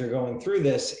thinking as you're going through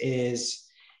this is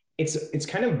it's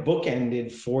kind of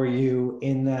bookended for you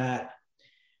in that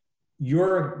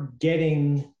you're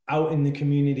getting out in the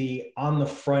community on the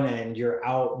front end. You're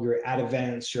out, you're at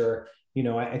events,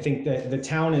 I think that the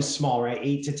town is small, right?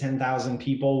 8 to 10,000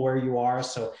 people where you are.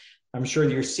 So I'm sure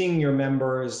you're seeing your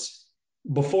members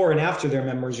before and after their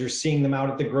members. You're seeing them out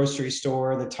at the grocery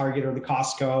store, the Target or the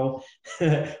Costco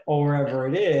or wherever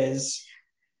it is.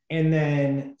 And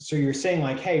then, so you're saying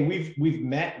like, hey, we've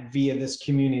met via this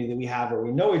community that we have, or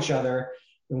we know each other,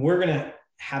 and we're going to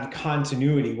have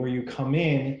continuity where you come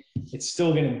in. It's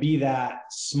still going to be that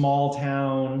small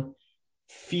town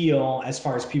feel as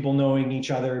far as people knowing each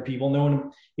other, people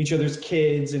knowing each other's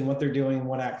kids and what they're doing,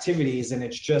 what activities. And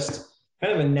it's just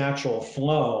kind of a natural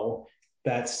flow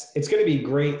it's going to be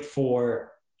great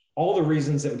for all the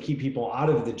reasons that would keep people out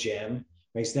of the gym.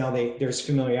 Right? So now there's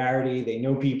familiarity, they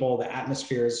know people, the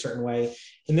atmosphere is a certain way.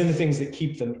 And then the things that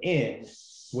keep them in,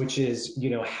 which is,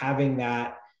 having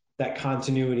that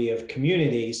continuity of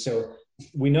community. So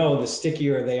we know the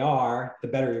stickier they are, the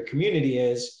better your community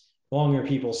is, the longer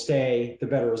people stay, the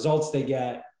better results they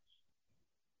get,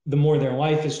 the more their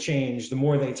life has changed, the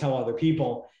more they tell other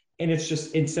people. And it's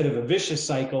just, instead of a vicious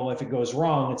cycle, if it goes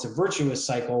wrong, it's a virtuous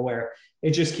cycle where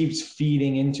it just keeps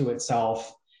feeding into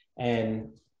itself. And,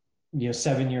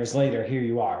 7 years later, here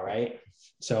you are, right?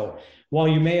 So while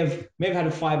you may have had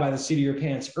to fly by the seat of your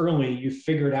pants early, you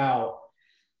figured out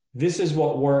this is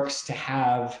what works to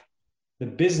have the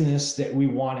business that we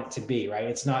want it to be, right?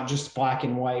 It's not just black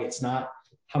and white. It's not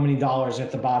how many dollars at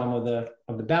the bottom of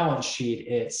the balance sheet.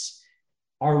 It's,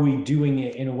 are we doing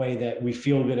it in a way that we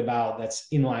feel good about, that's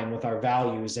in line with our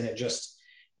values? And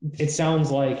it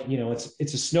sounds like,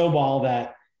 it's a snowball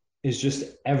that is just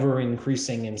ever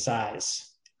increasing in size.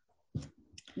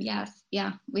 Yes.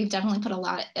 Yeah. We've definitely put a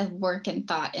lot of work and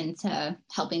thought into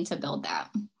helping to build that.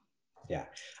 Yeah.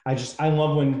 I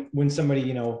love when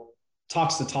somebody,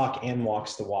 talks the talk and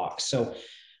walks the walk. So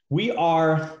we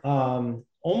are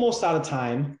almost out of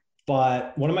time,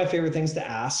 but one of my favorite things to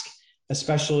ask,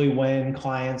 especially when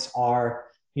clients are,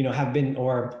 have been,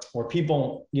 or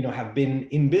people, have been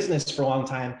in business for a long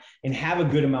time and have a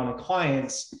good amount of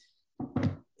clients.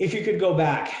 If you could go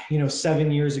back,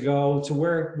 7 years ago to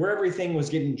where everything was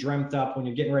getting dreamt up when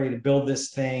you're getting ready to build this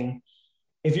thing,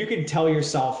 if you could tell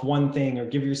yourself one thing or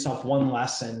give yourself one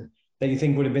lesson that you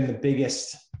think would have been the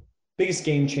biggest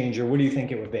game changer, what do you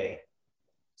think it would be?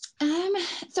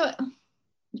 So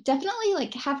definitely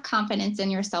like have confidence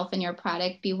in yourself and your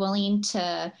product, be willing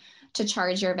to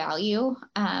charge your value.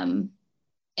 And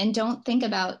don't think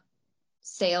about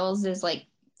sales as like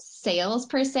sales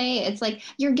per se. It's like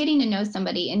you're getting to know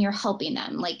somebody and you're helping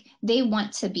them. Like they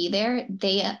want to be there.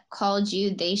 They called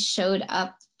you, they showed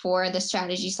up for the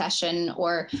strategy session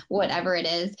or whatever it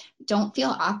is. Don't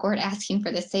feel awkward asking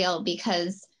for the sale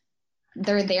because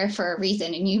they're there for a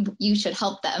reason and you should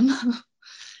help them.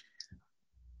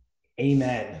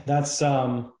 Amen. That's,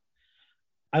 I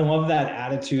love that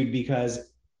attitude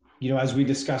because, as we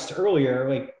discussed earlier,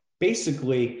 like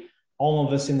basically all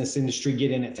of us in this industry get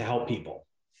in it to help people.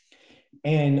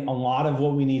 And a lot of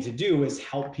what we need to do is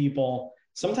help people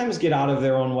sometimes get out of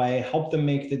their own way, help them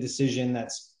make the decision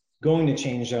that's going to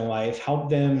change their life, help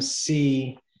them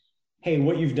see, hey,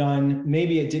 what you've done,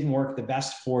 maybe it didn't work the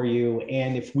best for you.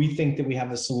 And if we think that we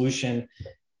have a solution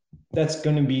that's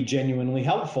going to be genuinely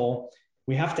helpful,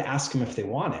 we have to ask them if they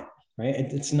want it, right?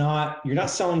 It's not, you're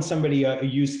not selling somebody a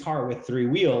used car with 3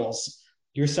 wheels.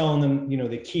 You're selling them,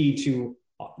 the key to,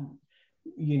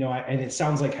 and it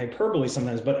sounds like hyperbole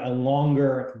sometimes, but a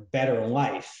longer, better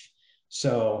life.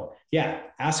 So yeah,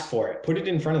 ask for it. Put it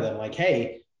in front of them. Like,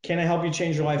 hey, can I help you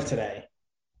change your life today?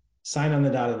 Sign on the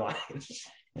dotted line.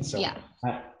 And so yeah.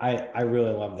 I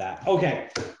really love that. Okay.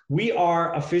 We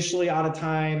are officially out of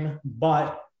time,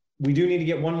 but we do need to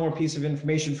get one more piece of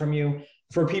information from you.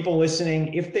 For people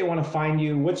listening, if they want to find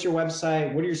you, what's your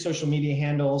website? What are your social media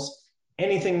handles?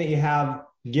 Anything that you have,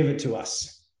 give it to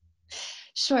us.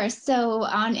 Sure. So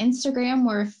on Instagram,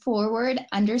 we're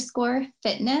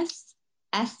forward_fitness,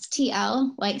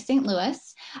 STL, like St.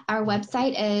 Louis. Our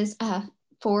website is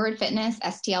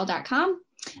forwardfitnessstl.com.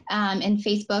 And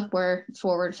Facebook, we're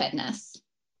Forward Fitness.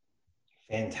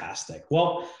 Fantastic.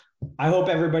 Well, I hope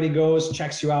everybody goes,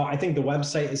 checks you out. I think the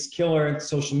website is killer.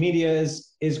 Social media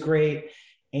is great.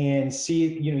 And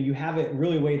see, you have it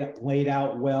really laid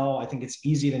out well. I think it's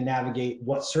easy to navigate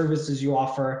what services you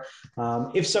offer.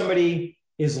 If somebody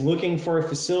is looking for a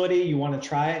facility, you want to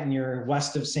try it and you're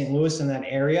west of St. Louis in that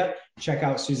area, check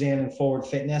out Suzanne and Forward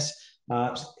Fitness.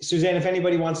 Suzanne, if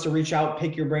anybody wants to reach out,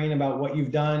 pick your brain about what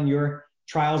you've done, your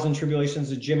trials and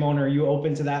tribulations as a gym owner, are you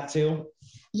open to that too?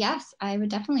 Yes, I would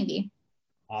definitely be.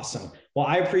 Awesome. Well,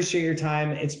 I appreciate your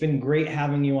time. It's been great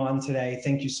having you on today.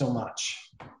 Thank you so much.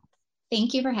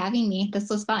 Thank you for having me. This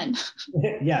was fun.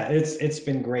 Yeah, it's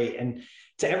been great. And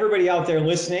to everybody out there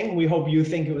listening, we hope you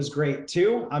think it was great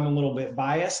too. I'm a little bit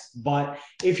biased, but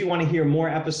if you want to hear more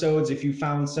episodes, if you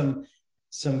found some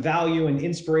value and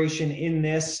inspiration in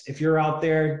this, if you're out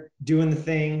there doing the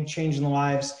thing, changing the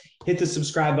lives, hit the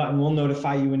subscribe button. We'll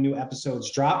notify you when new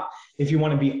episodes drop. If you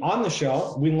want to be on the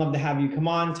show, we'd love to have you come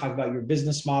on, talk about your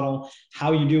business model,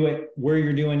 how you do it, where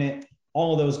you're doing it,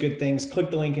 all of those good things.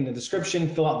 Click the link in the description,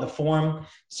 fill out the form.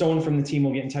 Someone from the team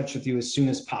will get in touch with you as soon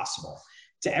as possible.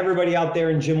 To everybody out there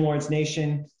in Gym Lords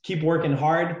Nation, keep working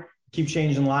hard, keep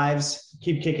changing lives,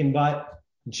 keep kicking butt.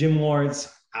 Gym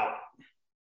Lords out.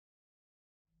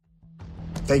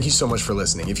 Thank you so much for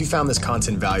listening. If you found this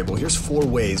content valuable, here's 4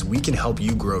 ways we can help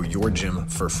you grow your gym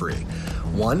for free.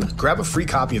 1, grab a free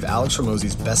copy of Alex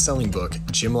Hormozi's best-selling book,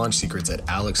 Gym Launch Secrets, at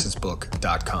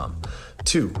alexsbook.com.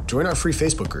 2, join our free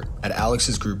Facebook group at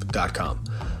alexsgroup.com.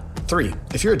 3,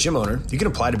 if you're a gym owner, you can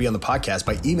apply to be on the podcast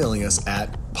by emailing us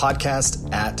at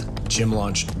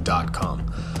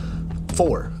podcast@gymlaunch.com.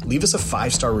 4, leave us a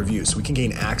 5-star review so we can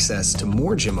gain access to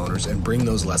more gym owners and bring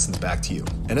those lessons back to you.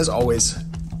 And as always,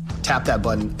 tap that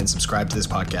button and subscribe to this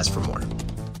podcast for more.